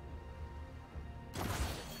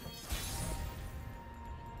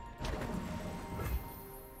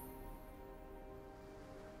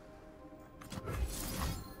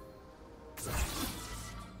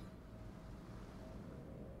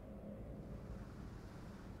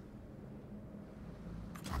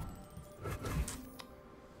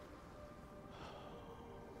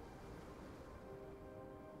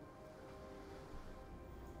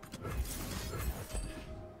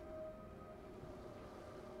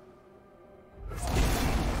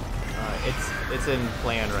 It's in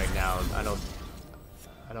plan right now. I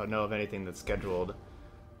don't know of anything that's scheduled.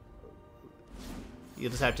 You'll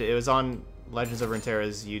just have to. It was on Legends of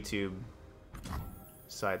Runeterra's YouTube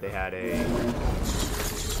site. They had a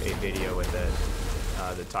video with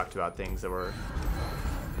it that talked about things that were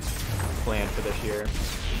planned for this year.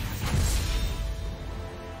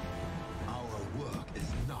 Our work is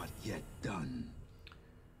not yet done.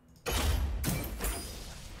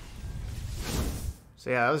 So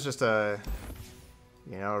yeah, that was just a,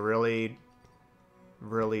 you know, really,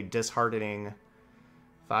 really disheartening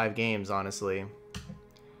 5 games, honestly.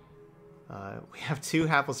 We have 2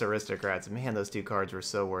 Hapless Aristocrats. Man, those 2 cards were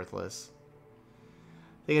so worthless.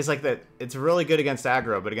 Thing is, like, that it's really good against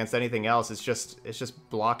aggro, but against anything else, it's just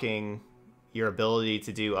blocking your ability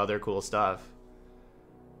to do other cool stuff.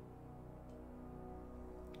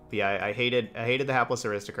 But yeah, I hated the Hapless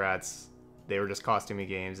Aristocrats. They were just costing me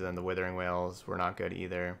games, and then the Withering Wails were not good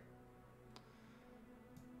either.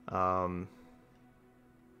 Kind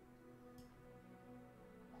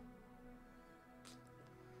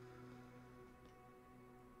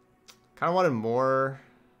of wanted more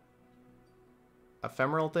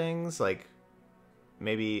ephemeral things, like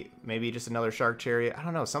maybe just another Shark Chariot. I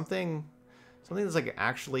don't know, something that's like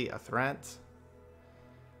actually a threat.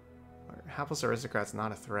 Hapless Aristocrat's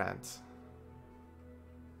not a threat.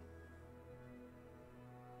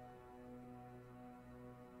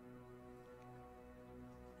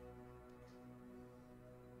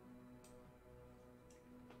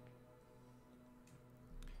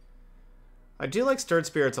 I do like Stirred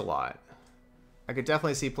Spirits a lot. I could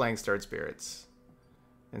definitely see playing Stirred Spirits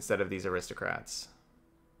instead of these Aristocrats.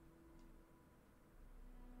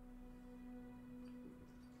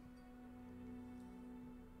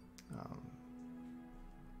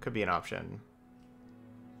 Could be an option.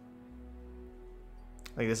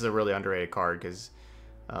 Like, this is a really underrated card because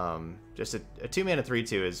just a 2-mana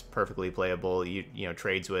 3/2 is perfectly playable. You know,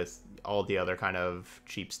 trades with all the other kind of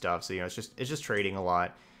cheap stuff. So, you know, it's just trading a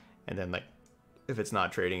lot. And then, like, if it's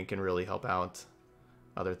not trading, it can really help out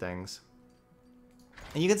other things.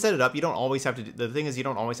 And you can set it up. You don't always have to do, the thing is, you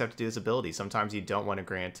don't always have to do this ability. Sometimes you don't want to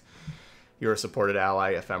grant your supported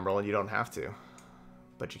ally Ephemeral, and you don't have to.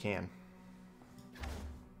 But you can.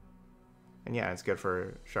 And yeah, it's good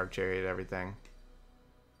for Shark Chariot and everything.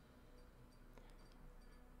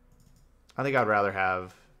 I think I'd rather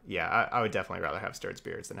have, yeah, I would definitely rather have Stirred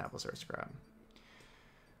Spirits than Hapless Aristocrat.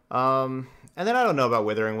 And then I don't know about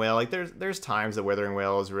Withering Wail. Like, there's times that Withering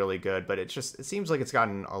Wail is really good, but it seems like it's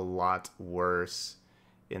gotten a lot worse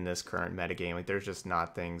in this current metagame. Like, there's just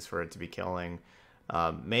not things for it to be killing.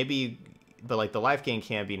 Maybe, but like the life gain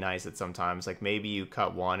can be nice at sometimes. Like, maybe you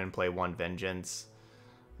cut one and play one Vengeance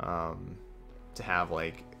to have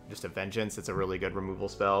like just a Vengeance. It's a really good removal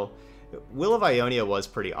spell. Will of Ionia was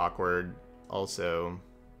pretty awkward also.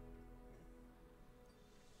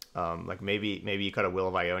 Like maybe you cut a Will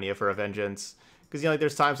of Ionia for a Vengeance, because, you know, like,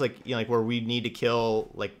 there's times like, you know, like where we need to kill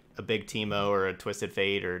like a big Teemo or a Twisted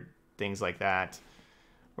Fate or things like that.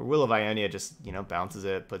 Or Will of Ionia just, you know, bounces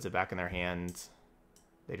it, puts it back in their hand.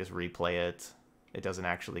 They just replay it. It doesn't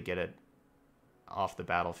actually get it off the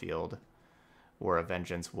battlefield, where a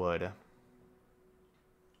Vengeance would.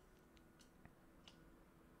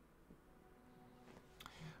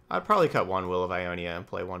 I'd probably cut one Will of Ionia and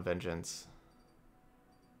play one Vengeance.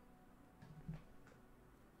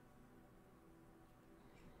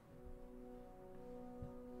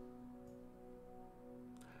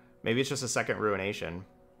 Maybe it's just a second Ruination.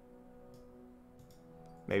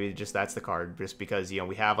 Maybe just that's the card, just because, you know,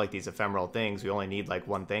 we have like these ephemeral things. We only need like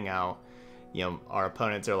one thing out. You know, our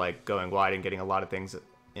opponents are like going wide and getting a lot of things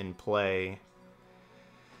in play.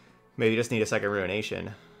 Maybe you just need a second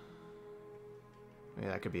Ruination. Maybe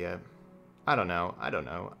that could be it. I don't know,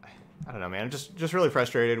 man. I'm just really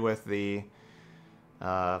frustrated with the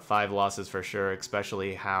 5 losses for sure,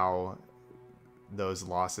 especially how those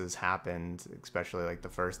losses happened, especially like the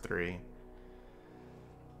first 3.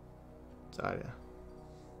 So I don't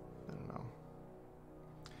know.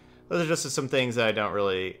 Those are just some things that I don't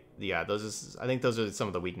really, yeah, I think those are some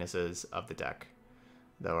of the weaknesses of the deck,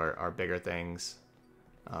 though, are bigger things.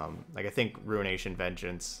 Like, I think Ruination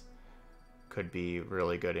Vengeance could be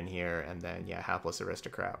really good in here, and then, yeah, Hapless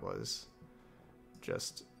Aristocrat was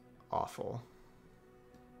just awful.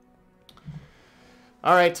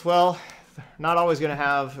 All right, well, not always going to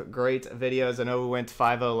have great videos. I know we went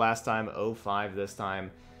 5-0 last time, 0-5 this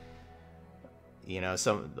time. You know,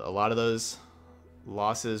 a lot of those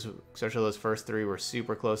losses, especially those first 3, were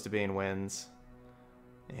super close to being wins,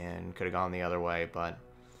 and could have gone the other way. But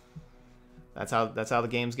that's how the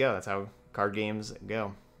games go. That's how card games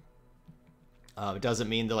go. It doesn't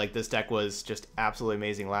mean that like this deck was just absolutely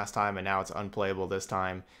amazing last time and now it's unplayable this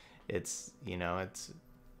time. It's, you know, it's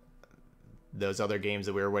those other games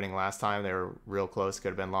that we were winning last time, they were real close, could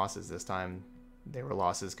have been losses. This time they were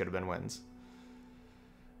losses, could have been wins.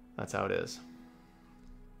 That's how it is.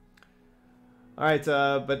 All right,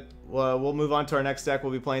 but we'll move on to our next deck.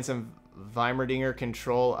 We'll be playing some Heimerdinger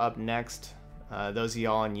Control up next. Those of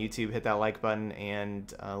y'all on YouTube, hit that like button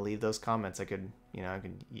and leave those comments. I could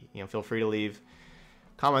feel free to leave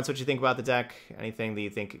comments what you think about the deck, anything that you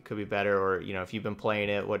think could be better, or, you know, if you've been playing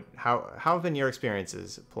it, how have been your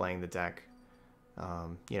experiences playing the deck?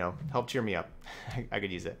 You know, help cheer me up. I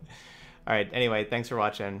could use it. All right, anyway, thanks for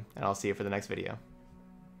watching, and I'll see you for the next video.